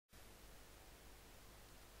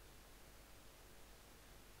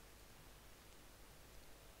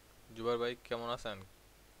জুবাইর ভাই কেমন আছেন?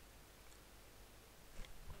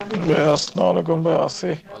 ভাই আসসালামু আলাইকুম ভাই আছি।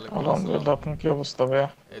 ওয়ালাইকুম আসসালাম। আলহামদুলিল্লাহ, আপনার কি অবস্থা ভাইয়া?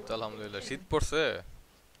 এই তো আলহামদুলিল্লাহ, শীত পড়ছে।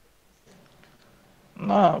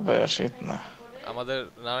 না ভাইয়া, শীত না। আমাদের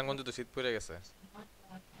নারায়ণগঞ্জে তো শীত পড়ে গেছে।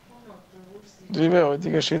 জি ভাই,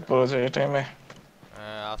 ওইদিকে শীত পড়ে যায় এই টাইমে।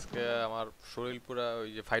 আজকে আমার শরীর পুরা ওই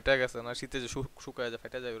যে ফাইটা গেছে না, শীতে যে শুকায় যায়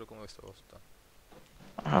ফাইটা যায় ওরকম হয়েছে অবস্থা।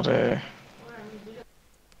 আরে,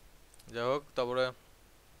 যাই হোক, তারপরে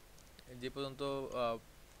যে পর্যন্ত আহ,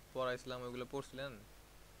 পড়াইছিলাম ওইগুলো পড়ছিলেন?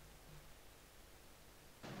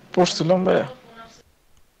 পড়ছিলাম ভাইয়া।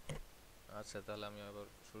 আচ্ছা, তাহলে আমি আবার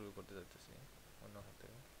শুরু করতে যাচ্ছি অন্য হাতে।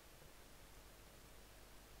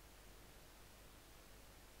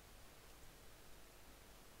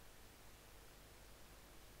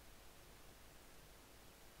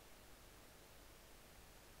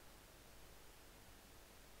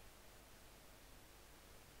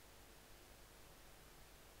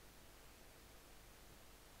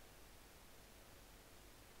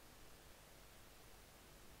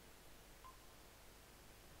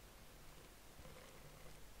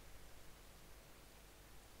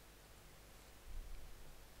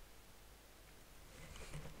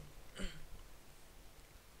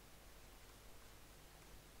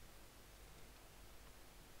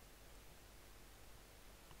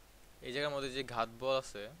 এই জায়গার মধ্যে যে ঘাত বল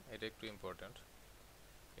আছে, এটা একটু ইম্পর্ট্যান্ট।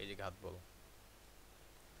 এই যে ঘাত বল,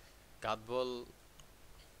 ঘাত বল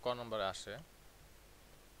ক নম্বরে আসে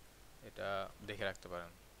এটা দেখে রাখতে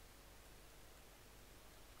পারেন।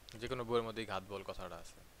 যে কোনো বইয়ের মধ্যেই ঘাত বল কথাটা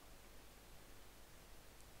আছে।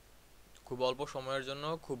 খুব অল্প সময়ের জন্য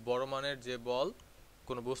খুব বড় মানের যে বল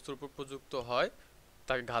কোনো বস্তুর উপর প্রযুক্ত হয়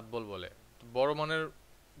তাকে ঘাত বল বলে। তো বড় মানের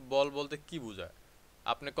বল বলতে কি বোঝায়?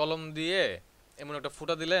 আপনি কলম দিয়ে এমন একটা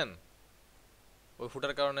ফুটা দিলেন, ওই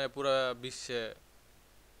ফুটার কারণে পুরো বিশ্বে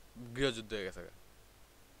গৃহযুদ্ধ হয়ে গেছে।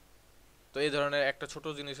 তো এই ধরনের একটা ছোট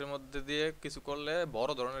জিনিসের মধ্যে দিয়ে কিছু করলে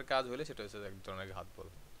বড় ধরনের কাজ হলে সেটা হচ্ছে এক ধরনের ঘাত বল।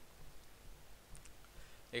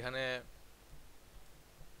 এখানে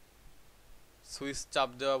সুইচ চাপ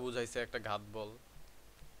দেওয়া বুঝাইছে একটা ঘাত বল।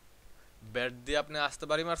 ব্যাট দিয়ে আপনি আস্তে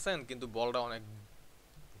বাড়ি মারছেন কিন্তু বলটা অনেক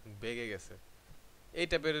বেগে গেছে। এই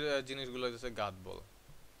টাইপের জিনিসগুলো হচ্ছে ঘাত বল।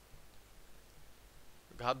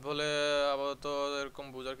 ঘাত বলে আপাতত এরকম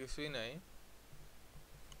বোঝার কিছুই নাই।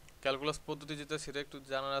 ক্যালকুলাস পদ্ধতি যেটা সেটা একটু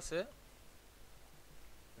জানার আছে,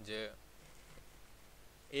 যে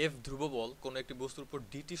এফ ধ্রুব বল কোনো একটি বস্তুর উপর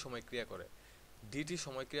ডিটি সময় ক্রিয়া করে। ডিটি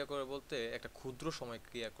সময় ক্রিয়া করে বলতে একটা ক্ষুদ্র সময়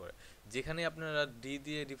ক্রিয়া করে। যেখানে আপনারা ডি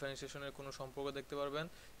দিয়ে ডিফারেন্সিয়েশনের কোনো সম্পর্ক দেখতে পারবেন,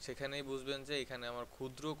 সেখানেই বুঝবেন যে এখানে আমার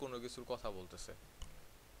ক্ষুদ্র কোনো কিছুর কথা বলতেছে।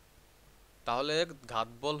 তাহলে ঘাত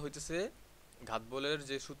বল হইতেছে, ঘাত বলের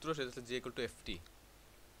যে সূত্র সেটা হচ্ছে J equal to FT.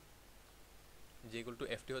 J equal to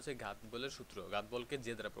FT হচ্ছে ঘাত বলের সূত্র। ঘাত বলকে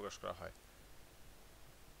জে দ্বারা প্রকাশ করা হয়।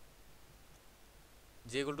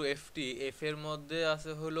 J equal to FT, F এর মধ্যে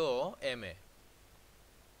আছে হলো এম এ,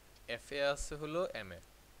 এফ এ আছে হলো এম এ,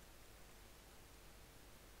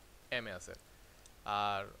 এম এ আছে।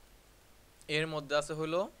 আর এর মধ্যে আছে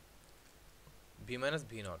হলো V minus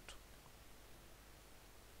V naught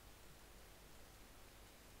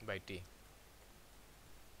by T.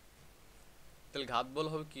 তাহলে ঘাত বল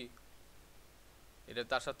হবে কি? এটা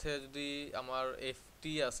তার সাথে যদি আমার এফ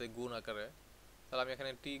টি আছে গুণ আকারে, তাহলে আমি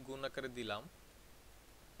এখানে টি গুণ আকারে দিলাম,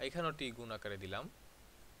 এখানেও টি গুণ আকারে দিলাম।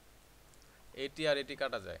 এটি আর এটি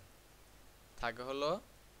কাটা যায়, থাকে হলো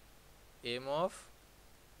M of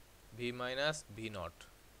V minus V naught,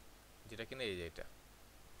 যেটা কিনা এই যে এটা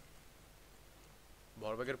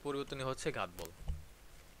ভরবেগের পরিবর্তনই হচ্ছে ঘাত বল।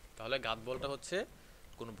 তাহলে ঘাত বলটা হচ্ছে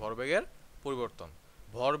কোনো ভরবেগের পরিবর্তন।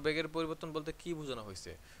 ভরবেগের পরিবর্তন বলতে কি বোঝানো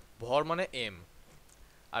হয়েছে? ভর মানে এম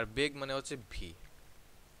আর বেগ মানে হচ্ছে ভি।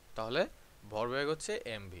 তাহলে ভরবেগ হচ্ছে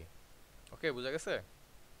এম ভি। ওকে, বোঝা গেছে?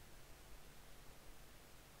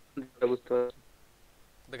 বুঝতে পারছি।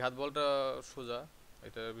 তো ঘাত বলটা সোজা,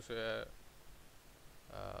 এটার বিষয়ে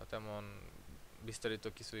তেমন বিস্তারিত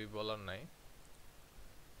কিছুই বলার নাই।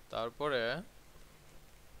 তারপরে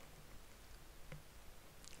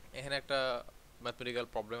এখানে একটা ম্যাথমেটিক্যাল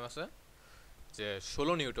প্রবলেম আছে, যে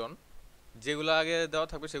 16 নিউটন, যেগুলো আগে দেওয়া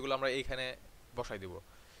থাকবে সেগুলো আমরা এইখানে বসাই দিব।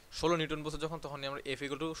 16 নিউটন বসে যখন, তখনই আমরা এফ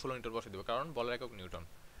ইকুয়াল টু 16 নিউটন বসাই দিব, কারণ বলের একক নিউটন।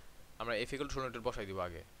 আমরা এফ ইকুয়াল টু 16 নিউটন বসাই দিব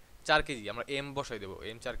আগে। 4 কেজি আমরা এম বসাই দেবো,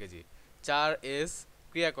 এম 4 কেজি। 4 এস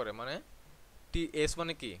ক্রিয়া করে মানে টি, এস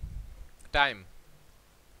মানে কি? Time,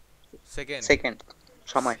 second. সেকেন্ড,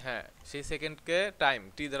 সময়। হ্যাঁ, সেই সেকেন্ডকে টাইম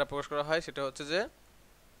টি দ্বারা প্রকাশ করা হয়, সেটা হচ্ছে যে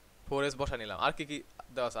 4 এস বসা নিলাম। আর কি কি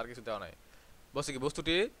দেওয়া আছে? আর কিছু দেওয়া নাই। বলছে কি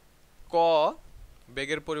বস্তুটি ক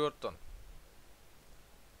বেগের পরিবর্তন,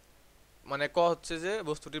 মানে ক হচ্ছে যে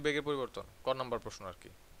বস্তুটির বেগের পরিবর্তন, ক নাম্বার প্রশ্ন আর কি।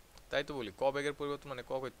 তাই তো বলি ক বেগের পরিবর্তন মানে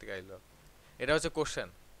ক কই থেকে আইলো, এটা হচ্ছে কোশ্চেন।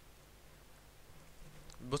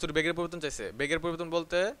 বস্তুর বেগের পরিবর্তন চাইছে, বেগের পরিবর্তন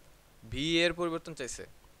বলতে ভি এর পরিবর্তন চাইছে,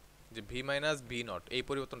 যে ভি মাইনাস ভি নট এই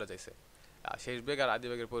পরিবর্তনটা চাইছে, আর শেষ বেগ আর আদি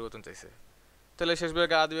বেগের পরিবর্তন চাইছে। তাহলে শেষ বেগ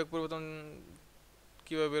আর আদি বেগ পরিবর্তন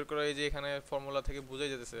কিভাবে বের করা, এই যে এখানে ফর্মুলা থেকে বোঝাই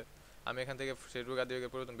যেতেছে, আমি এখান থেকে শেষ বেগ আদি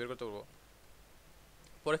বেগের পরিবর্তন বের করতে পারবো।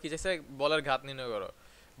 পরে কি চাইছে, বলের ঘাত নির্ণয় করো।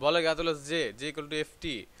 বলের ঘাত হলো J, J equal to F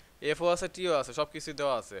T, এফও আছে টিও আছে, সব কিছু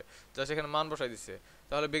দেওয়া আছে, যা সেখানে মান বসাই দিচ্ছে।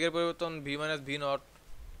 তাহলে বেগের পরিবর্তন ভি মাইনাস ভি নট,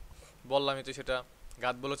 বললামই তো সেটা,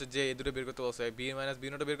 ঘাত বল হচ্ছে যে, এই দুটো বের করতে বলছে, ভি মাইনাস ভি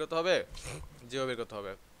নটও বের করতে হবে, জেও বের করতে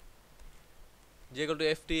হবে। J equal to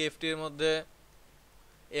F T, F T এর মধ্যে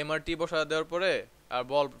এম আর টি বসা দেওয়ার পরে আর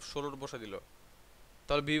বল 16 বসা দিল,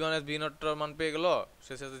 তাহলে ভি মাইনাস ভি নটটার মান পেয়ে গেল,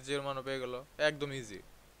 সে সাথে জে এর মানও পেয়ে গেল, একদম ইজি।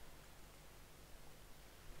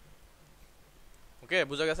 ওকে,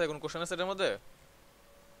 বুঝা গেছে? কোন কোশ্চেন আছে এটার মধ্যে?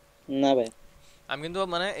 না ভাই। আমি কিন্তু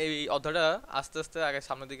মানে এই অধ্যায়টা আস্তে আস্তে আগে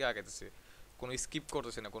সামনের দিকে আগাইতেছি, কোনো স্কিপ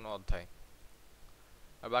করতেছি না কোনো অধ্যায়।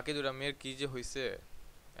 আর বাকি দুটা মেয়ের কি যে হইছে,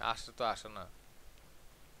 আসে তো আসে না।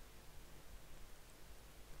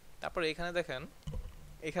 তারপর এখানে দেখেন,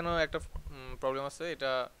 এখানেও একটা প্রবলেম আছে,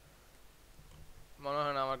 এটা মনে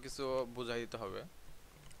হয় না আমার কিছু বোঝাই দিতে হবে।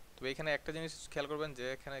 তবে এখানে একটা জিনিস খেয়াল করবেন, যে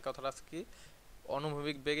এখানে কথাটা আছে কি,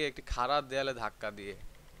 অনুভূমিক বেগে একটি খাড়া দেয়ালে ধাক্কা দিয়ে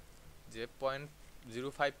যে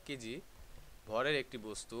 0.05 কেজি ভরের একটি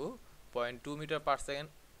বস্তু 0.2 মিটার পার সেকেন্ড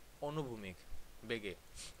অনুভূমিক বেগে,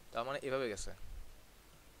 তার মানে এভাবে গেছে,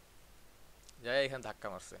 যাই এখানে ধাক্কা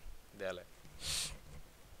মারছে দেয়ালে,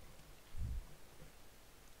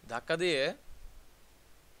 ধাক্কা দিয়ে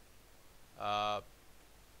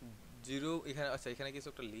জিরো, এখানে আচ্ছা এখানে কিছু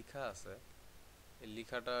একটা লেখা আছে, এই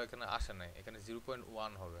লেখাটা এখানে আসে নাই, এখানে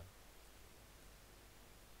 0.1 হবে,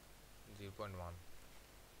 0.1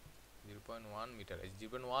 0.1 মিটার, এই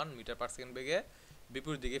 0.1 মিটার পার সেকেন্ড বেগে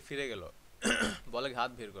বিপরীত দিকে ফিরে গেল। বলে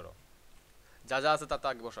ঘাত বের করো, যা যা আছে তা তা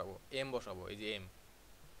আগে বসাবো, এম বসাবো, এই যে এম,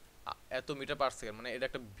 এত মিটার পার সেকেন্ড মানে এটা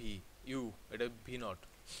একটা ভি, ইউ এটা ভি নট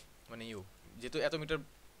মানে ইউ, যেহেতু এত মিটার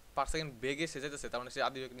পার সেকেন্ড বেগে সে যেতেছে, তার মানে সে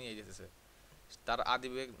আদিবেগ নিয়ে যেতেছে, তার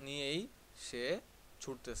আদিবেগ নিয়েই সে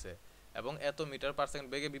ছুটতেছে, এবং এত মিটার পার সেকেন্ড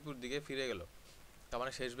বেগে বিপরীত দিকে ফিরে গেল, তার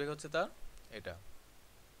মানে শেষ বেগ হচ্ছে তার এটা,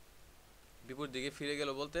 বিপরীত দিকে ফিরে গেল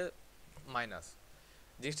বলতে মাইনাস।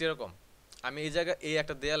 জিনিসটা এরকম, আমি এই জায়গায় এই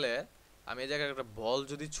একটা দেয়ালে, আমি এই জায়গায় একটা বল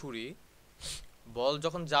যদি ছুড়ি, বল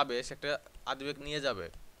যখন যাবে সে একটা আদিবেগ নিয়ে যাবে,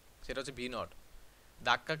 সেটা হচ্ছে ভি নট,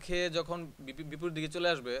 ধাক্কা খেয়ে যখন বিপরীত দিকে চলে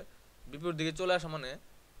আসবে, বিপরীত দিকে চলে আসা মানে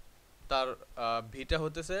তার ভিটা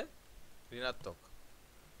হতেছে ঋণাত্মক,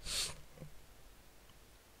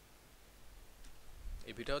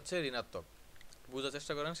 এই ভিটা হচ্ছে ঋণাত্মক। বোঝার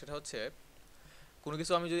চেষ্টা করেন, সেটা হচ্ছে কোনো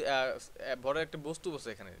কিছু আমি যদি বড় একটা বস্তু বসে,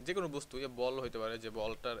 এখানে যে কোনো বস্তু, বল হইতে পারে, যে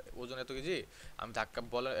বলটার ওজন এত কেজি, আমি ধাক্কা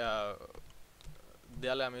বলে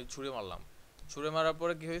দেয়ালে আমি ছুঁড়ে মারলাম, ছুঁড়ে মারার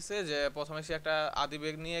পরে কি হয়েছে, যে প্রথমে সে একটা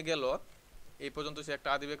আদিবেগ নিয়ে গেল, এই পর্যন্ত সে একটা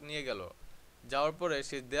আদিবেগ নিয়ে গেল, যাওয়ার পরে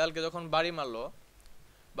সে দেয়ালকে যখন বাড়ি মারলো,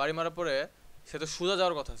 বাড়ি মারার পরে সে তো সোজা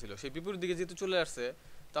যাওয়ার কথা ছিল, সে বিপরীত দিকে যেহেতু চলে আসছে,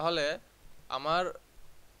 তাহলে আমার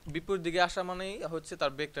বিপরীত দিকে আসা মানেই হচ্ছে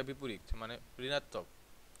তার বেগটা বিপরীত, মানে ঋণাত্মক।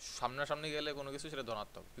 সামনাসামনি গেলে কোনো কিছু সেটা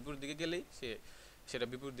ধনাত্মক, বিপরীত দিকে গেলেই সেটা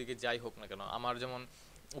বিপরীত দিকে যাই হোক না কেন, আমার যেমন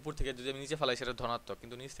উপর থেকে যদি আমি নিচে ফেলাই সেটা ধনাত্মক,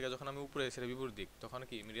 কিন্তু নিচ থেকে যখন আমি উপরে সেটা বিপরীত দিক, তখন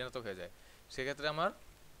কি ঋণাত্মক হয়ে যায়। সেক্ষেত্রে আমার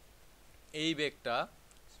এই বেগটা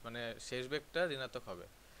মানে শেষ বেগটা ঋণাত্মক হবে।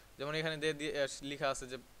 যেমন এখানে লেখা আছে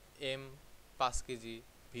যে এম 5 কেজি,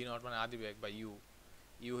 ভি নট মানে আদিবেগ বা ইউ,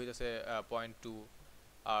 ইউ হইতেছে 0.2,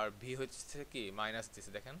 আর ভি হচ্ছে কি মাইনাস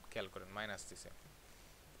দিছে, দেখেন খেয়াল করেন মাইনাস দিছে,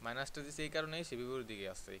 মাইনাসটা দিছে এই কারণেই সে বিপরীত দিকে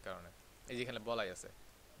আসছে, এই কারণে এই যেখানে বলাই আছে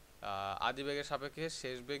আদিবেগের সাপেক্ষে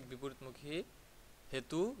শেষ বেগ বিপরীতমুখী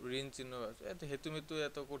হেতু ঋণ চিহ্ন, এত হেতু মৃত্যু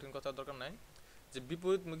এত কঠিন কথার দরকার নাই, যে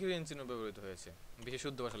বিপরীতমুখী ঋণ চিহ্ন ব্যবহৃত হয়েছে, বেশি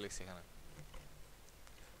শুদ্ধ ভাষা লিখছে এখানে।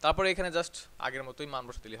 তারপরে এখানে জাস্ট আগের মতোই মান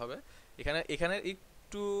বসাতে দিলেই হবে। এখানে এখানে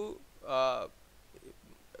একটু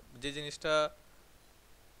যে জিনিসটা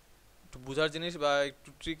একটু বোঝার জিনিস বা একটু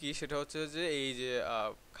ট্রিকি, সেটা হচ্ছে যে এই যে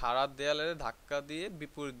খাড়া দেয়ালে ধাক্কা দিয়ে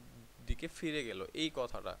বিপরীত দিকে ফিরে গেল, এই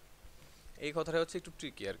কথাটা হচ্ছে একটু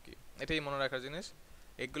ট্রিকি আর কি, এটাই মনে রাখার জিনিস।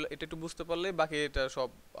 এগুলো এটা একটু বুঝতে পারলে বাকি এটা সব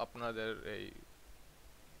আপনাদের এই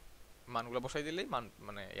মানগুলো বসাই দিলেই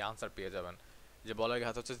মানে এই আনসার পেয়ে যাবেন, যে বলয়ের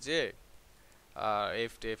ঘাত হচ্ছে যে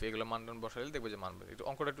এফ টেফ এগুলো মান বসাইলে দেখবে যে মান, একটু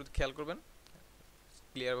অঙ্কটা একটু খেয়াল করবেন,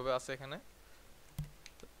 ক্লিয়ার ভাবে আছে এখানে,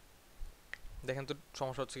 দেখেন তো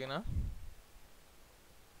সমস্যা হচ্ছে কিনা।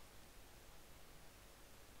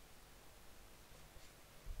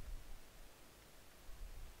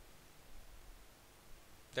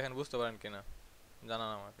 দেখেন বুঝতে পারেন কিনা,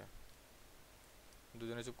 জানান আমাকে,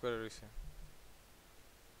 দুজনে চুপ করে রয়েছে।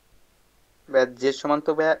 ভাইয়া যে সমান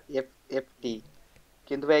তো ভাইয়া এফ এফ টি,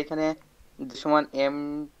 কিন্তু ভাই এখানে যে সমান M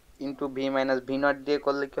into V minus V naught দিয়ে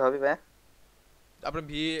করলে কি হবে ভাইয়া? আপনার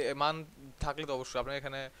ভি মান থাকলে তো অবশ্যই আপনার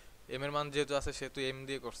এখানে এম এর মান যেহেতু আছে সেহেতু এম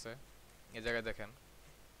দিয়ে করছে। এই জায়গায় দেখেন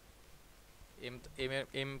এম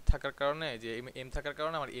এম থাকার কারণে যে এম থাকার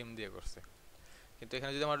কারণে আমার এম দিয়ে করছে। কিন্তু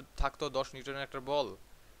এখানে যদি আমার থাকতো 10 নিউটনের একটা বল,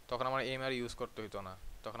 তখন আমার এম আর ইউজ করতে হতো না,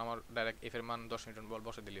 তখন আমার ডাইরেক্ট এফ এর মান 10 নিউটন বল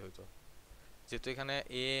বসে দিলেই হতো। যেহেতু এখানে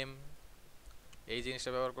এম এই জিনিসটা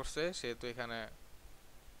ব্যবহার করছে সেহেতু এখানে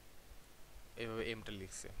এইভাবে এমটা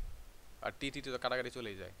লিখছে। আর টি টি তো কাটাকাটি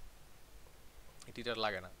চলেই যায়, এই টিটা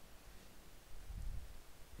লাগে না।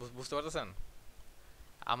 বুঝতে পারতেছেন?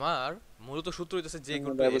 আমার মূলত সূত্র হইতেছে জে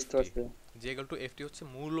ইকুয়াল টু ভাইয়া এফ বুঝতে টি। পারছি। J equal to F T হচ্ছে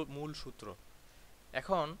মূল মূল সূত্র।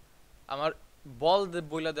 এখন আমার বল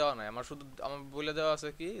বইলা দেওয়া নাই, আমার শুধু আমার বইলা দেওয়া আছে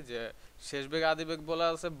কি যে শেষ বেগ আদি বেগ বলা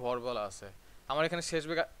আছে, ভর বলা আছে। আমার এখানে শেষ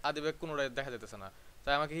বেগ আদি বেগ কোনোটাই দেখা যেতেছে না,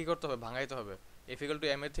 তাই আমাকে কি করতে হবে, ভাঙাইতে হবে। এফ ইকুয়াল টু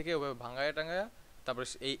এম এর থেকে ওভাবে ভাঙায় টাঙায় তারপরে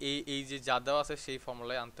এই এই এই যে যা দেওয়া আছে সেই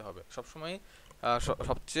ফর্মুলায় আনতে হবে সবসময়।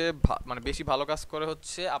 সবচেয়ে মানে বেশি ভালো কাজ করে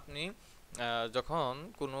হচ্ছে আপনি যখন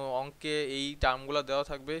কোনো অঙ্কে এই টার্মগুলো দেওয়া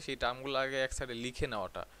থাকবে সেই টার্মগুলো আগে এক সাইডে লিখে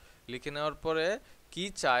নেওয়াটা, লিখে নেওয়ার পরে কি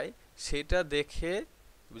চাই সেটা দেখে,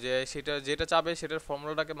 যে সেটা যেটা চাবে সেটার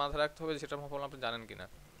ফর্মুলাটাকে মাথায় রাখতে হবে, সেটা ফর্মুলা আপনি জানেন কিনা।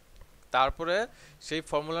 তারপরে সেই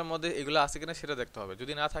ফর্মুলার মধ্যে এগুলো আছে কিনা সেটা দেখতে হবে,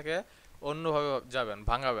 যদি না থাকে অন্যভাবে যাবেন,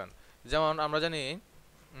 ভাঙাবেন। যেমন আমরা জানি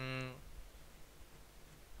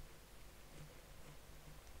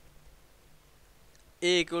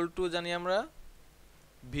এ ইকুয়াল টু জানি আমরা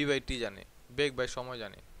ভি বাই টি জানি, বেগ বাই সময়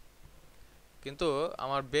জানি। কিন্তু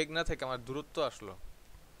আমার বেগ না থেকে আমার দূরত্ব আসলো,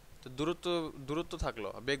 তো দূরত্ব দূরত্ব থাকলো,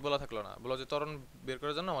 বেগ বলা থাকলো না, বলা যে ত্বরণ বের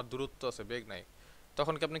করার জন্য আমার দূরত্ব আছে, বেগ নাই।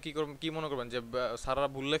 তখন কি আপনি কি করবেন, কি মনে করবেন যে স্যাররা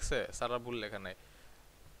ভুল লেখছে? স্যাররা ভুল লেখা নাই।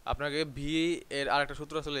 আপনাকে ভি এর আরেকটা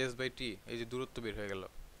সূত্র আসলে এস বাই টি, এই যে দূরত্ব বের হয়ে গেল,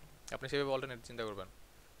 আপনি সেভাবে অল্টারনেট চিন্তা করবেন,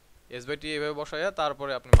 এস বাই টি এভাবে বসাইয়া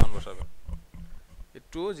তারপরে আপনি মান বসাবেন।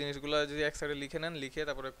 একটু জিনিসগুলো যদি এক সাইডে লিখে নেন, লিখে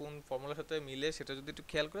তারপরে কোন ফর্মুলার সাথে মিলে সেটা যদি একটু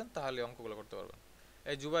খেয়াল করেন তাহলে অঙ্কগুলো করতে পারবেন।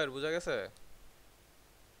 এই জুবাইর, বোঝা গেছে?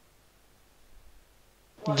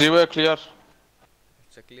 জি ভাই ক্লিয়ার।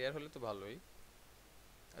 আচ্ছা, ক্লিয়ার হলে তো ভালোই।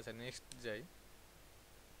 আচ্ছা, নেক্সট যাই।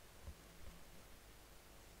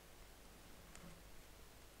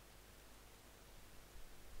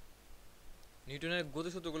 নিউটনের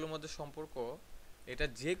গতিসূত্রগুলোর মধ্যে সম্পর্ক, এটা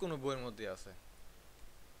যে কোনো বইয়ের মধ্যে আছে।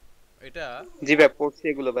 এটা জি ভাইয়া পড়ছি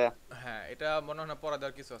এগুলো ভাইয়া। হ্যাঁ, এটা মনে হয় না পড়া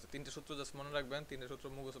দেওয়ার কিছু আছে। তিনটে সূত্র জাস্ট মনে রাখবেন, তিনটে সূত্র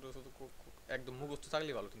মুখস্থ একদম মুখস্থ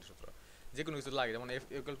থাকলেই ভালো। তিনটে সূত্র যে কোনো কিছু লাগে, যেমন F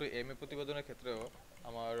equal to M A প্রতিবেদনের ক্ষেত্রেও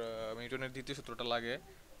আমার নিউটনের দ্বিতীয় সূত্রটা লাগে।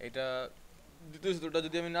 এটা দ্বিতীয় সূত্রটা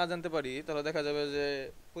যদি আমি না জানতে পারি তাহলে দেখা যাবে যে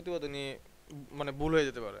প্রতিবেদনই মানে ভুল হয়ে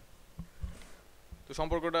যেতে পারে। তো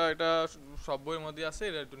সম্পর্কটা এটা সব বইয়ের মধ্যে আছে,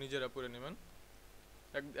 এটা একটু নিজেরা পড়ে নেবেন।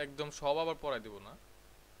 একদম সব আবার পড়াই দেব না।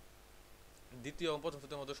 দ্বিতীয় ও প্রথম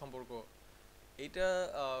সূত্রের মধ্যে সম্পর্ক, এইটা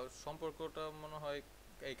সম্পর্কটা মনে হয়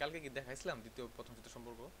এই কালকে কি দেখাইছিলাম, দ্বিতীয় প্রথম সূত্রের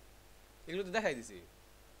সম্পর্ক এগুলো তো দেখাই দিছি।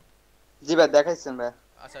 জি ভাই দেখাইছেন ভাইয়া।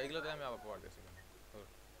 আচ্ছা, এগুলোতে আমি আবার পড়া দিয়েছি।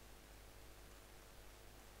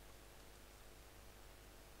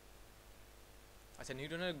 আচ্ছা,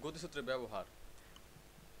 নিউটনের গতিসূত্রের ব্যবহার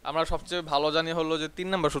আমরা সবচেয়ে ভালো জানি হলো যে 3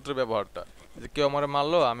 নম্বর সূত্রের ব্যবহারটা, যে কেউ আমারে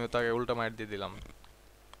মারলো আমিও তাকে উল্টা মাইর দিয়ে দিলাম।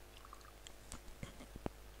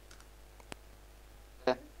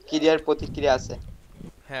 ক্রিয়ার প্রতিক্রিয়া আছে।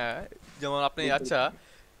 হ্যাঁ, যেমন আপনি আচ্ছা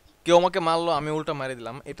কেউ আমাকে মারলো আমি উল্টা মারি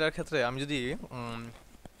দিলাম, এটার ক্ষেত্রে আমি যদি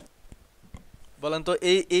বলেন তো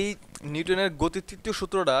এই এই নিউটনের গতির তৃতীয়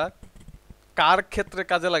সূত্রটা কার ক্ষেত্রে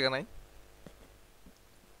কাজে লাগে নাই?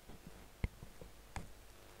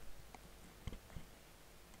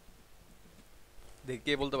 দেখি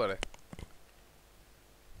কে বলতে পারে,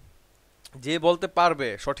 যে বলতে পারবে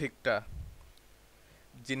সঠিকটা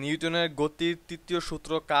যে নিউটনের গতির তৃতীয়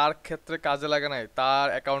সূত্র কার ক্ষেত্রে কাজে লাগে নাই, তার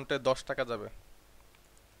অ্যাকাউন্টে 10 টাকা যাবে।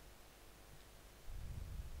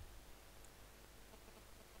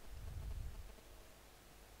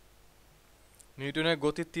 নিউটনের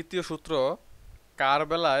গতির তৃতীয় সূত্র কার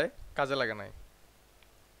বেলায় কাজে লাগে নাই?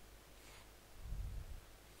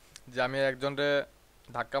 যে আমি একজনকে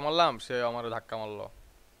ধাক্কা মারলাম, সে আমার ধাক্কা মারলো,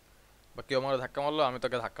 বা কেউ আমার ধাক্কা মারলো আমি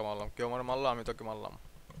তাকে ধাক্কা মারলাম, কেউ আমার মারলো আমি তাকে মারলাম,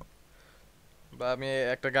 বা আমি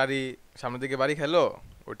একটা গাড়ি সামনের দিকে বাড়ি খেলো,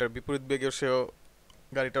 ওইটার বিপরীত বেগে সেও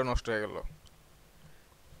গাড়িটাও নষ্ট হয়ে গেল।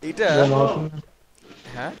 এইটা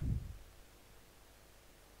হ্যাঁ,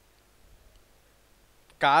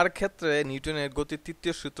 কার ক্ষেত্রে নিউটনের গতির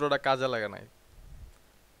তৃতীয় সূত্রটা কাজে লাগে নাই?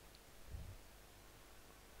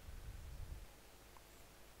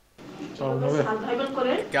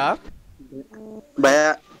 কার? ভাইয়া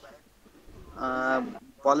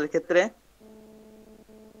বলের ক্ষেত্রে।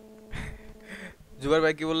 জুবাইর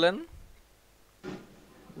ভাই কি বললেন?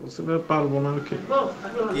 বলছি ভাই পারবো না আর কি।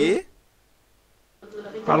 কি?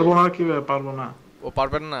 পারবো না আর কি ভাই, পারবো না। ও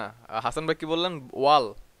পারবেন না? হাসান ভাই কি বললেন? ওয়াল?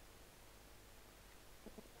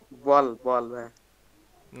 বল বল ভাই।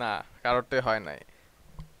 না, কারোরটাই হয় নাই।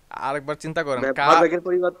 আরেকবার চিন্তা করেন ভাই কা। ভরবেগের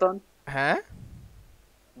পরিবর্তন, হ্যাঁ।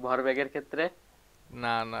 ভরবেগের ক্ষেত্রে।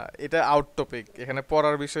 না না, এটা আউট টপিক, এখানে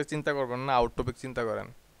পড়ার বিষয়ে চিন্তা করবেন না, আউট টপিক চিন্তা করেন।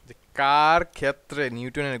 যে কার ক্ষেত্রে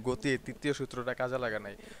নিউটনের গতির তৃতীয় সূত্রটা কাজে লাগা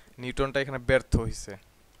নাই, নিউটনটা এখানে ব্যর্থ হয়েছে।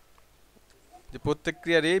 যে প্রত্যেক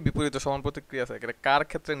ক্রিয়ারই বিপরীত ও সমান প্রতিক্রিয়া আছে, এটা কার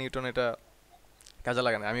ক্ষেত্রে নিউটন এটা কাজে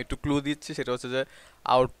লাগা নাই। আমি একটু ক্লু দিচ্ছি, সেটা হচ্ছে যে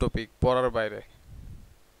আউট টপিক, পড়ার বাইরে।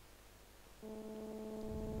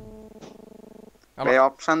 আমরা ভাই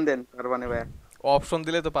অপশন দেন, পারবানে ভাই। অপশন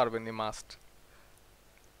দিলে তো পারবেনই, মাস্ট।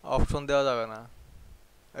 অপশন দেওয়া যাবে না,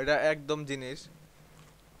 এটা একদম জিনিস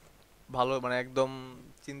ভালো, মানে একদম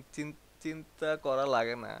চিন্তা করা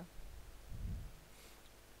লাগে না।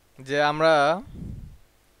 যে আমরা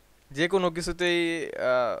যে কোনো কিছুতেই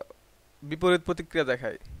আহ, বিপরীত প্রতিক্রিয়া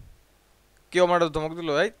দেখাই। কেউ আমার ধমক দিল,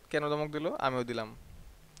 এই কেন ধমক দিল, আমিও দিলাম,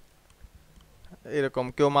 এরকম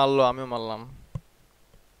কেউ মারলো আমিও মারলাম।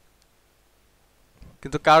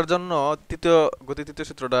 কিন্তু কার জন্য তৃতীয় গতি তৃতীয়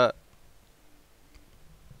সূত্রটা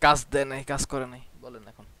কাজ দেয় নাই, কাজ করে নাই, বলেন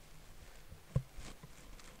এখন।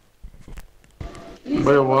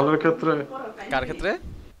 ভাই ওয়ালের ক্ষেত্রে। কার ক্ষেত্রে?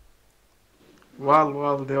 ওয়াল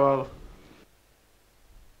ওয়াল দেওয়াল।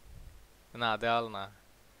 না, দেওয়াল না।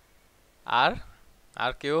 আর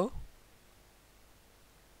আর কেউ?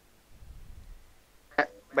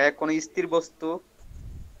 ভাই কোন স্থির বস্তু।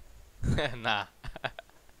 না।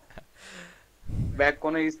 ভাই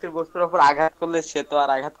কোন স্থির বস্তুর উপর আঘাত করলে সে তো আর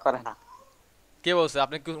আঘাত করে না। কে বলছে?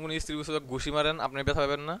 আপনি কি কোনো স্ত্রী বুঝতে ঘুষি মারেন, আপনি ব্যথা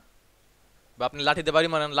পাবেন না? বা আপনি লাঠিতে বাড়ি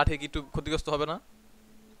মারেন, লাঠি কি একটু ক্ষতিগ্রস্ত হবে না?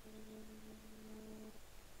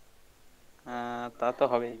 তা তো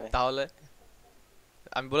হবেই ভাই। তাহলে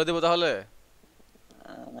আমি বলে দেবো তাহলে।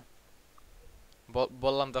 আহ,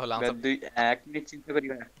 বললাম তাহলে ভাই আনসার। 1 মিনিট চিন্তা করি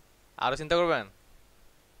ভাই। আরো চিন্তা করবেন?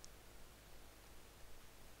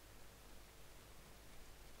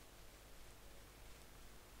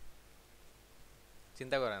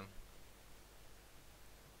 চিন্তা করেন।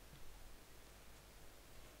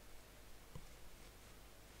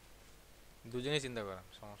 দুজনেই চিন্তা করেন,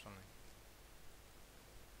 সমস্যা নেই।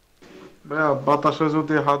 ভাইয়া বাতাসে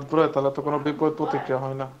যদি হাত ঘুরায় তাহলে তো কোনো বিপরীত প্রতিক্রিয়া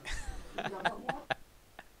হয় না।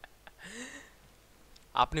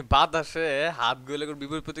 আপনি বাতাসে হাত গলে কোনো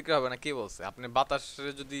বিপরীত প্রতিক্রিয়া হবে না কে বলছে? আপনি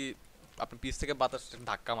বাতাসে যদি, আপনি পিছ থেকে বাতাস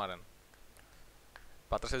ধাক্কা মারেন,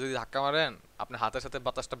 বাতাসে যদি ধাক্কা মারেন, আপনি হাতের সাথে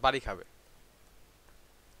বাতাসটা বাড়ি খাবে।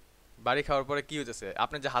 বাড়ি খাওয়ার পরে কি হইতেছে?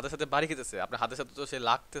 আপনি যে হাতের সাথে বাড়ি খেতেছে, আপনার হাতের সাথে তো সে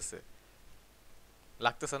লাগতেছে,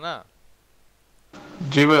 লাগতেছে না?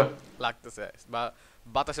 জি ভাইয়া। লাগতেছে। বা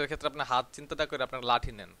বাতাসের ক্ষেত্রে আপনার হাত চিন্তাটা করে আপনার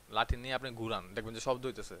লাঠি নেন, লাঠি নিয়ে আপনি ঘুরান, দেখবেন যে শব্দ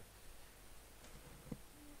হইতেছে।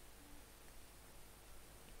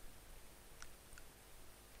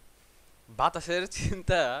 বাতাসের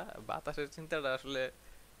চিন্তা, বাতাসের চিন্তাটা আসলে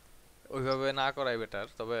ওইভাবে না করাই বেটার।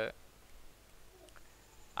 তবে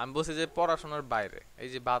আমি বলছি যে পড়াশোনার বাইরে, এই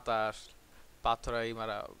যে বাতাস, পাথরাই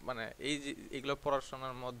মারা, মানে এই যে এগুলো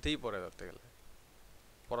পড়াশোনার মধ্যেই পড়ে ধরতে গেলে,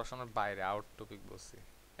 পড়াশোনার বাইরে, আউট টপিক বলছি,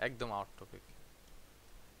 একদম আউট টপিক।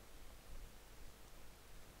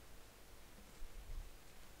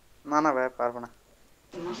 না না ভাই পারবো না।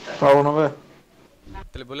 পারবো না ভাই।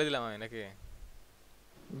 তাহলে বলে দিলাম আমি নাকি?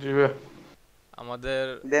 জি ভাইয়া। আমাদের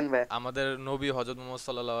দেন ভাই। আমাদের নবী হযরত মুহাম্মদ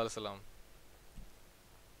সাল্লাল্লাহু আলাইহি সাল্লাম,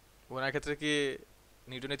 ওনার ক্ষেত্রে কি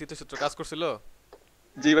নিউটনের তৃতীয় সূত্র কাজ করছিল?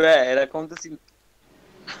 জি ভাই এরকম তো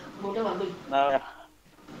না ভাই।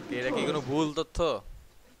 কি এটা কি কোনো ভুল তথ্য?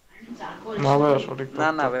 না ভাইয়া, সঠিক না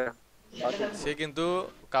তথ্য। না ভাই। সে কিন্তু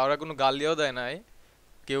কাউরা কোনো গালিও দেয় নাই,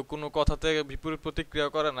 কেউ কোনো কথাতে বিপরীত প্রতিক্রিয়া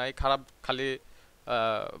করে নাই, খারাপ খালি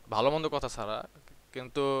ভালো মন্দ কথা ছাড়া।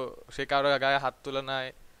 কিন্তু সে কারো গায়ে হাত তুলে নাই,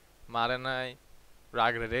 মারে নাই,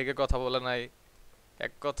 রাগ রেগে কথা বলে নাই।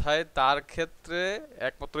 এক কথায় তার ক্ষেত্রে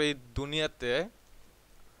একমাত্র এই দুনিয়াতে,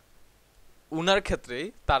 উনার ক্ষেত্রেই,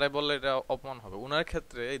 তারে বললে এটা অপমান হবে, উনার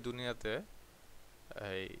ক্ষেত্রে এই দুনিয়াতে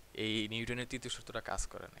এই এই নিউটনের তৃতীয় সূত্রটা কাজ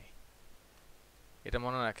করে নাই। এটা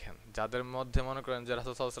মনে রাখেন, যাদের মধ্যে মনে করেন যে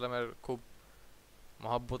রাসূল সাল্লাল্লাহু আলাইহি ওয়াসাল্লামের খুব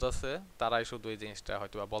মহব্বত আছে, তারাই শুধু এই জিনিসটা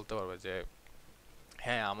হয়তো বা বলতে পারবে যে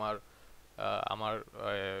হ্যাঁ আমার আমার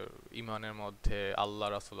ইমানের মধ্যে আল্লাহ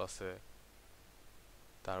রাসূল আছে।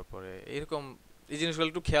 তারপরে এরকম এই জিনিসগুলো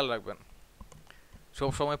একটু খেয়াল রাখবেন।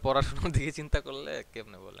 সব সময় পড়াশোনার দিকে চিন্তা করলে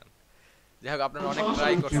কেমনে বলেন? যাই হোক, আপনারা অনেক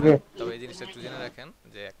ট্রাই জি করছেন, ভাইয়া। তবে এই জিনিসটা একটু জেনে রাখেন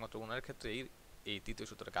যে একমাত্র ওনার ক্ষেত্রে এই তৃতীয়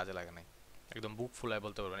সূত্রটা কাজে লাগে নাই। একদম বুক ফুলায়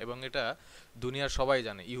বলতে পারবেন, এবং এটা দুনিয়ার সবাই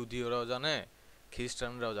জানে, ইহুদিওরাও জানে,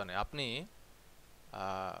 খ্রিস্টানরাও জানে। আপনি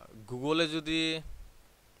গুগলে যদি,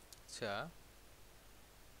 আচ্ছা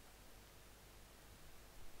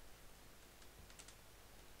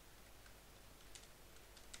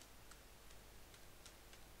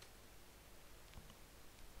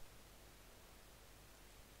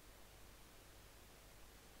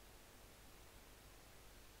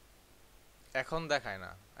এখন দেখায়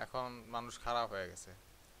না, এখন মানুষ খারাপ হয়ে গেছে।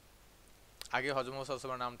 আগে হজরত মুহাম্মদ সাল্লাল্লাহু আলাইহি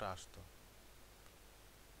ওয়াসাল্লামের নামটা আসতো,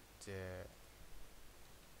 যে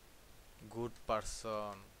গুড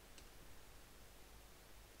পারসন,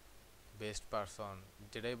 বেস্ট পারসন,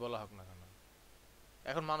 যেটাই বলা হোক না কেন।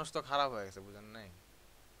 এখন মানুষ তো খারাপ হয়ে গেছে, বুঝেন নাই?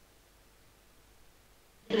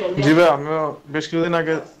 জি ভাই, আমিও বেশ কিছুদিন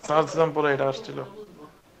আগে সার্চ দিলাম, পরে এটা আসছিল,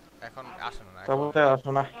 এখন আসে না এখন। তারপরে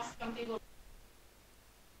আসো না।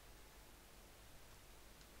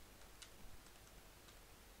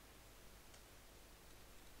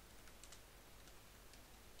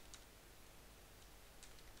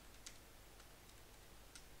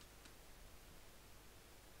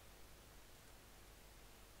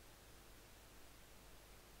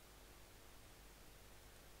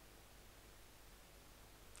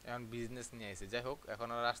 এখন বিজনেস নিয়ে আইছে, যাই হোক এখন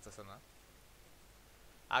আর আসতেছে না,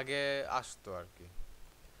 আগে আসতো আর কি।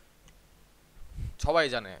 সবাই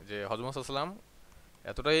জানে যে হজরত মুহাম্মদ সাল্লাল্লাহু আলাইহি ওয়াসাল্লাম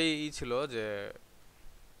এতটাই ছিল যে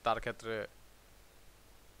তার ক্ষেত্রে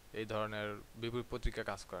এই ধরনের বিপরীত পত্রিকা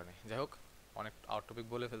কাজ করেনি। যাই হোক, অনেক আউট টপিক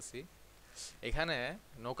বলে ফেলছি। এখানে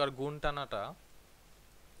নৌকার গুণ টানাটা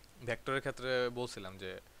ভেক্টরের ক্ষেত্রে বলছিলাম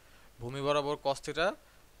যে ভূমি বরাবর cos থিটা,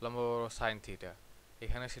 লম্ব বরাবর sin থিটা,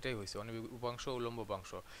 এখানে সেটাই হয়েছে, অনুভূমিক উপাংশ উল্লম্ব উপাংশ।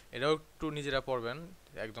 এটাও একটু নিজেরা পড়বেন,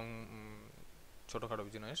 একদম ছোটোখাটো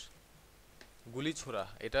জিনিস। গুলি ছোড়া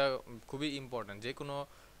এটা খুবই ইম্পর্ট্যান্ট। যে কোনো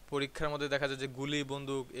পরীক্ষার মধ্যে দেখা যায় যে গুলি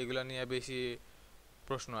বন্দুক এগুলা নিয়ে বেশি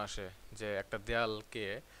প্রশ্ন আসে, যে একটা দেয়ালকে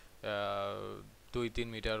 2-3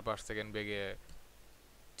 মিটার/সেকেন্ড বেগে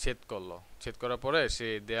ছেদ করলো, ছেদ করার পরে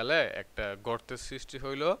সেই দেয়ালে একটা গর্তের সৃষ্টি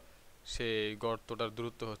হইলো, সেই গর্তটার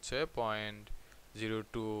দূরত্ব হচ্ছে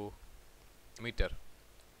 0.02 মিটার।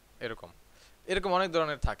 এরকম এরকম অনেক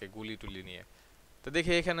ধরনের থাকে গুলি টুলি নিয়ে। তো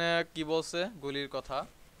দেখি এখানে কি বলছে গুলির কথা,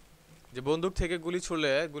 যে বন্দুক থেকে গুলি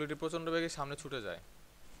ছুড়লে গুলিটি প্রচণ্ড বেগে সামনে ছুটে যায়।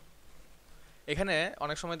 এখানে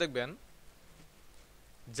অনেক সময় দেখবেন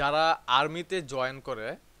যারা আর্মিতে জয়েন করে,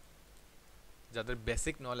 যাদের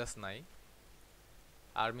বেসিক নলেজ নাই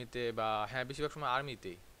আর্মিতে, বা হ্যাঁ বেশিরভাগ সময়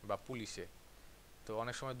আর্মিতেই বা পুলিশে, তো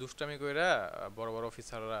অনেক সময় দুষ্টামি কইরা বড় বড়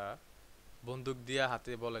অফিসাররা বন্দুক দিয়া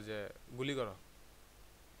হাতে বলে যে গুলি করো,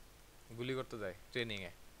 গুলি করতে যায়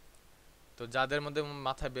ট্রেনিংয়ে। তো যাদের মধ্যে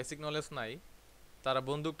মাথায় বেসিক নলেজ নাই, তারা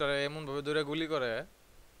বন্দুকটা এমনভাবে ধরে গুলি করে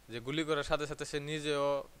যে গুলি করার সাথে সাথে সে নিজেও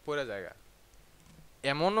পড়ে যায়।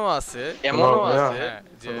 এমনও আছে, হ্যালো ভাইয়া, হ্যাঁ,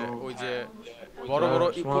 যে হ্যালো। ওই যে বড় বড়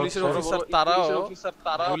শোনা পুলিশের যাচ্ছে? অফিসার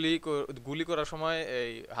তারাও গুলি করার সময়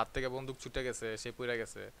এই হাত থেকে বন্দুক ছুটে গেছে, সে পড়ে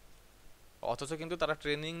গেছে। অথচ কিন্তু তারা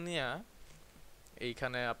ট্রেনিং নিয়ে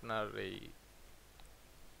এইখানে আপনার এই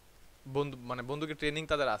মানে বন্দুকের ট্রেনিং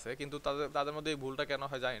তাদের আছে, কিন্তু তাদের তাদের মধ্যে এই ভুলটা কেন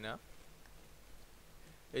হয় জানি না।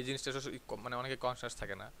 এই জিনিসটা মানে অনেকে কনসিয়াস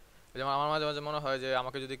থাকে না। যেমন আমার মাঝে মাঝে মনে হয় যে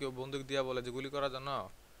আমাকে যদি কেউ বন্দুক দিয়া বলে যে গুলি করার জন্য,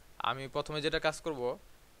 আমি প্রথমে যেটা কাজ করব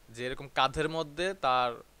যে এরকম কাঁধের মধ্যে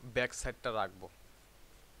তার ব্যাক সাইডটা রাখবো।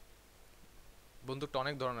 বন্দুকটা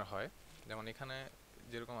অনেক ধরনের হয়, যেমন এখানে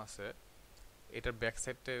যেরকম আছে, এটার ব্যাক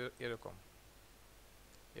সাইডটা এরকম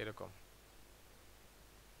এরকম।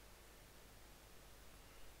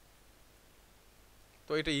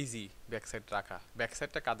 তো এটা ইজি ব্যাক সাইড রাখা, ব্যাক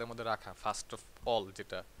সাইডটা কাঁধের মধ্যে রাখা ফার্স্ট অফ অল।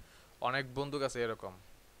 যেটা অনেক বন্দুক আছে এরকম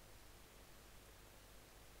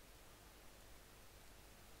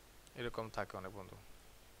এরকম থাকে অনেক বন্ধু।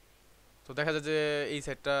 তো দেখা যায় যে এই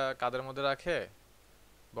সাইডটা কাঁধের মধ্যে রাখে,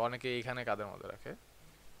 বা অনেকে এইখানে কাঁধের মধ্যে রাখে,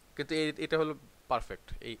 কিন্তু এটা হলো পারফেক্ট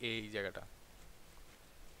এই এই জায়গাটা।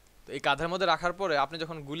 তো এই কাঁধের মধ্যে রাখার পরে আপনি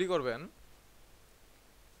যখন গুলি করবেন,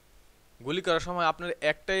 গুলি করার সময় আপনার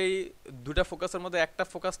একটাই, দুটা ফোকাসের মধ্যে একটা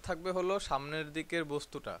ফোকাস থাকবে হলো সামনের দিকের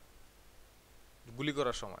বস্তুটা। গুলি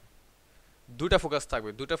করার সময় দুইটা ফোকাস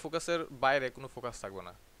থাকবে, দুইটা ফোকাসের বাইরে কোনো ফোকাস থাকবে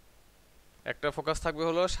না। একটা ফোকাস থাকবে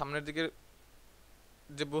হলো সামনের দিকের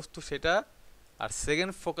যে বস্তু সেটা, আর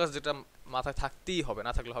সেকেন্ড ফোকাস যেটা মাথায় থাকতেই হবে,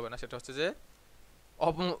 না থাকলে হবে না, সেটা হচ্ছে যে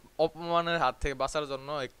অপমানের হাত থেকে বাঁচার জন্য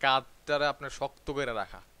এই কাঁধটারে আপনার শক্ত করে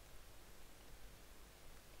রাখা।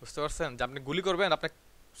 বুঝতে পারছেন? যে আপনি গুলি করবেন, আপনার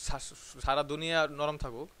সারা দুনিয়া নরম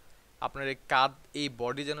থাকুক, আপনার এই কাঁধ, এই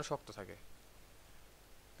বডি যেন শক্ত থাকে।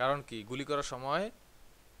 কারণ কি, গুলি করার সময়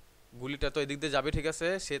গুলিটা তো এদিক দিয়ে যাবে, ঠিক আছে,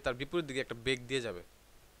 সে তার বিপরীত দিকে একটা বেগ দিয়ে যাবে,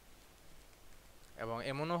 এবং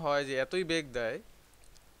এমনও হয় যে এতই বেগ দেয়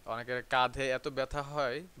অনেকের কাঁধে এত ব্যথা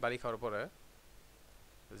হয় বাড়ি খাওয়ার পরে,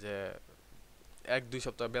 যে 1-2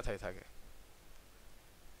 সপ্তাহ ব্যথাই থাকে।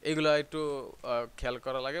 এগুলো একটু খেয়াল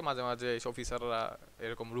করা লাগে, মাঝে মাঝে এই অফিসাররা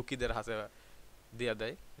এরকম রুকিদের হাতে দিয়ে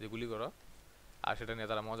দেয় যে গুলি করো, আর সেটা নিয়ে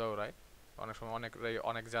তারা মজা ওড়ায়। অনেক সময়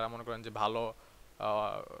অনেক যারা মনে করেন যে ভালো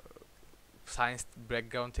সায়েন্স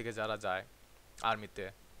ব্যাকগ্রাউন্ড থেকে যারা যায় আর্মিতে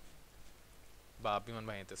বা বিমান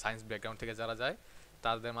বাহিনীতে, সায়েন্স ব্যাকগ্রাউন্ড থেকে যারা যায়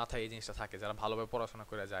তাদের মাথায় এই জিনিসটা থাকে, যারা ভালোভাবে পড়াশোনা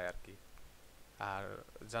করে যায় আর কি। আর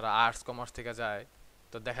যারা আর্টস কমার্স থেকে যায়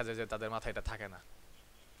তো দেখা যায় যে তাদের মাথায় এটা থাকে না,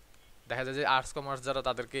 দেখা যায় যে আর্টস কমার্স যারা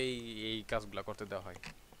তাদেরকে এই কাজগুলো করতে দেওয়া হয়।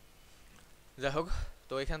 যাই হোক,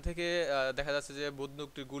 তো এখান থেকে দেখা যাচ্ছে যে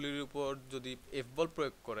বন্দুকটির গুলির উপর যদি এফ বল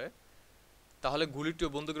প্রয়োগ করে তাহলে গুলিটিও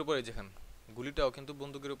বন্দুকের উপরে, যেখানে গুলিটাও কিন্তু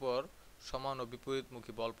বন্দুকের উপর সমান ও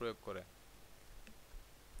বিপরীতমুখী বল প্রয়োগ করে,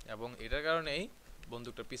 এবং এটার কারণেই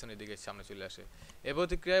বন্দুকটা পিছনের দিকে সামনে চলে আসে। এ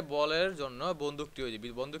প্রতিক্রিয়ায় বলের জন্য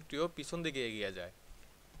বন্দুকটিও পিছন দিকে এগিয়ে যায়।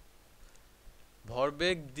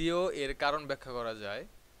 ভরবেগ দিয়েও এর কারণ ব্যাখ্যা করা যায়।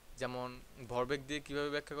 যেমন ভরবেগ দিয়ে কিভাবে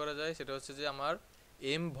ব্যাখ্যা করা যায়, সেটা হচ্ছে যে আমার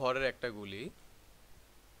এম ভরের একটা গুলি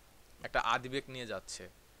একটা আদিবেগ নিয়ে যাচ্ছে,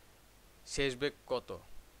 শেষ বেগ কত,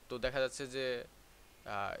 তো দেখা যাচ্ছে যে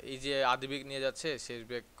এই যে আদিবেগ নিয়ে যাচ্ছে শেষ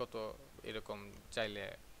বেগ কত এরকম চাইলে,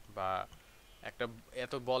 বা একটা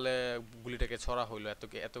এত বলে গুলিটাকে ছড়া হইলো,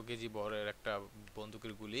 এত কেজি বরের একটা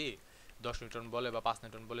বন্দুকের গুলি 10 নিউটন বলে বা 5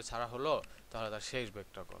 নিউটন বলে ছাড়া হলো, তাহলে তার শেষ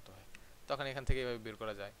বেগটা কত হয়, তখন এখান থেকে এভাবে বের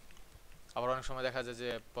করা যায়। আবার অনেক সময় দেখা যায় যে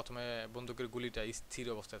প্রথমে বন্দুকের গুলিটা স্থির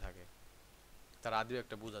অবস্থায় থাকে, তার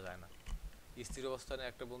আদিবেগটা বোঝা যায় না, স্থির অবস্থানে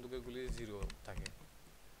একটা বন্দুকের গুলি 0 থাকে।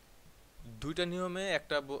 দুইটা নিয়মে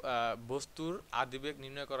একটা বস্তুর আদিবেগ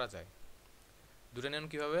নির্ণয় করা যায়। দুইটা নিয়ম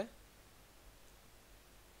কিভাবে,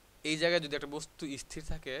 এই জায়গায় যদি একটা বস্তু স্থির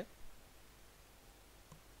থাকে,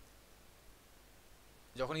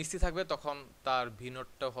 যখন স্থির থাকবে তখন তার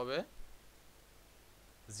ভিনটটা হবে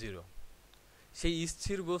 0। সেই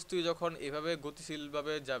স্থির বস্তু যখন এভাবে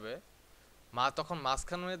গতিশীলভাবে যাবে, তখন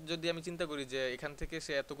মাঝখানে যদি আমি চিন্তা করি যে এখান থেকে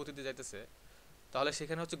সে এত গতিতে যাইতেছে, তাহলে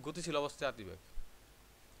সেখানে হচ্ছে গতিশীল অবস্থায় আদিবেগ।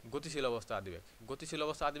 গতিশীল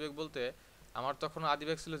অবস্থা আদিবেগ বলতে আমার তখন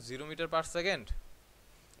আদিবেগ ছিল 0 মিটার/সেকেন্ড,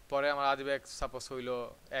 পরে আমার আদিবেগ সাপোজ হইল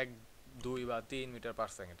 1, 2 বা 3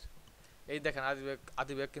 মিটার/সেকেন্ড। এই দেখেন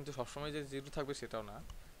আদিবেগ কিন্তু সবসময় যে 0 থাকবে সেটাও না,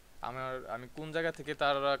 আমি কোন জায়গা থেকে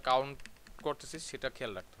তার কাউন্ট করতেছি সেটা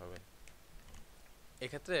খেয়াল রাখতে হবে।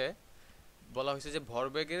 এক্ষেত্রে বলা হয়েছে যে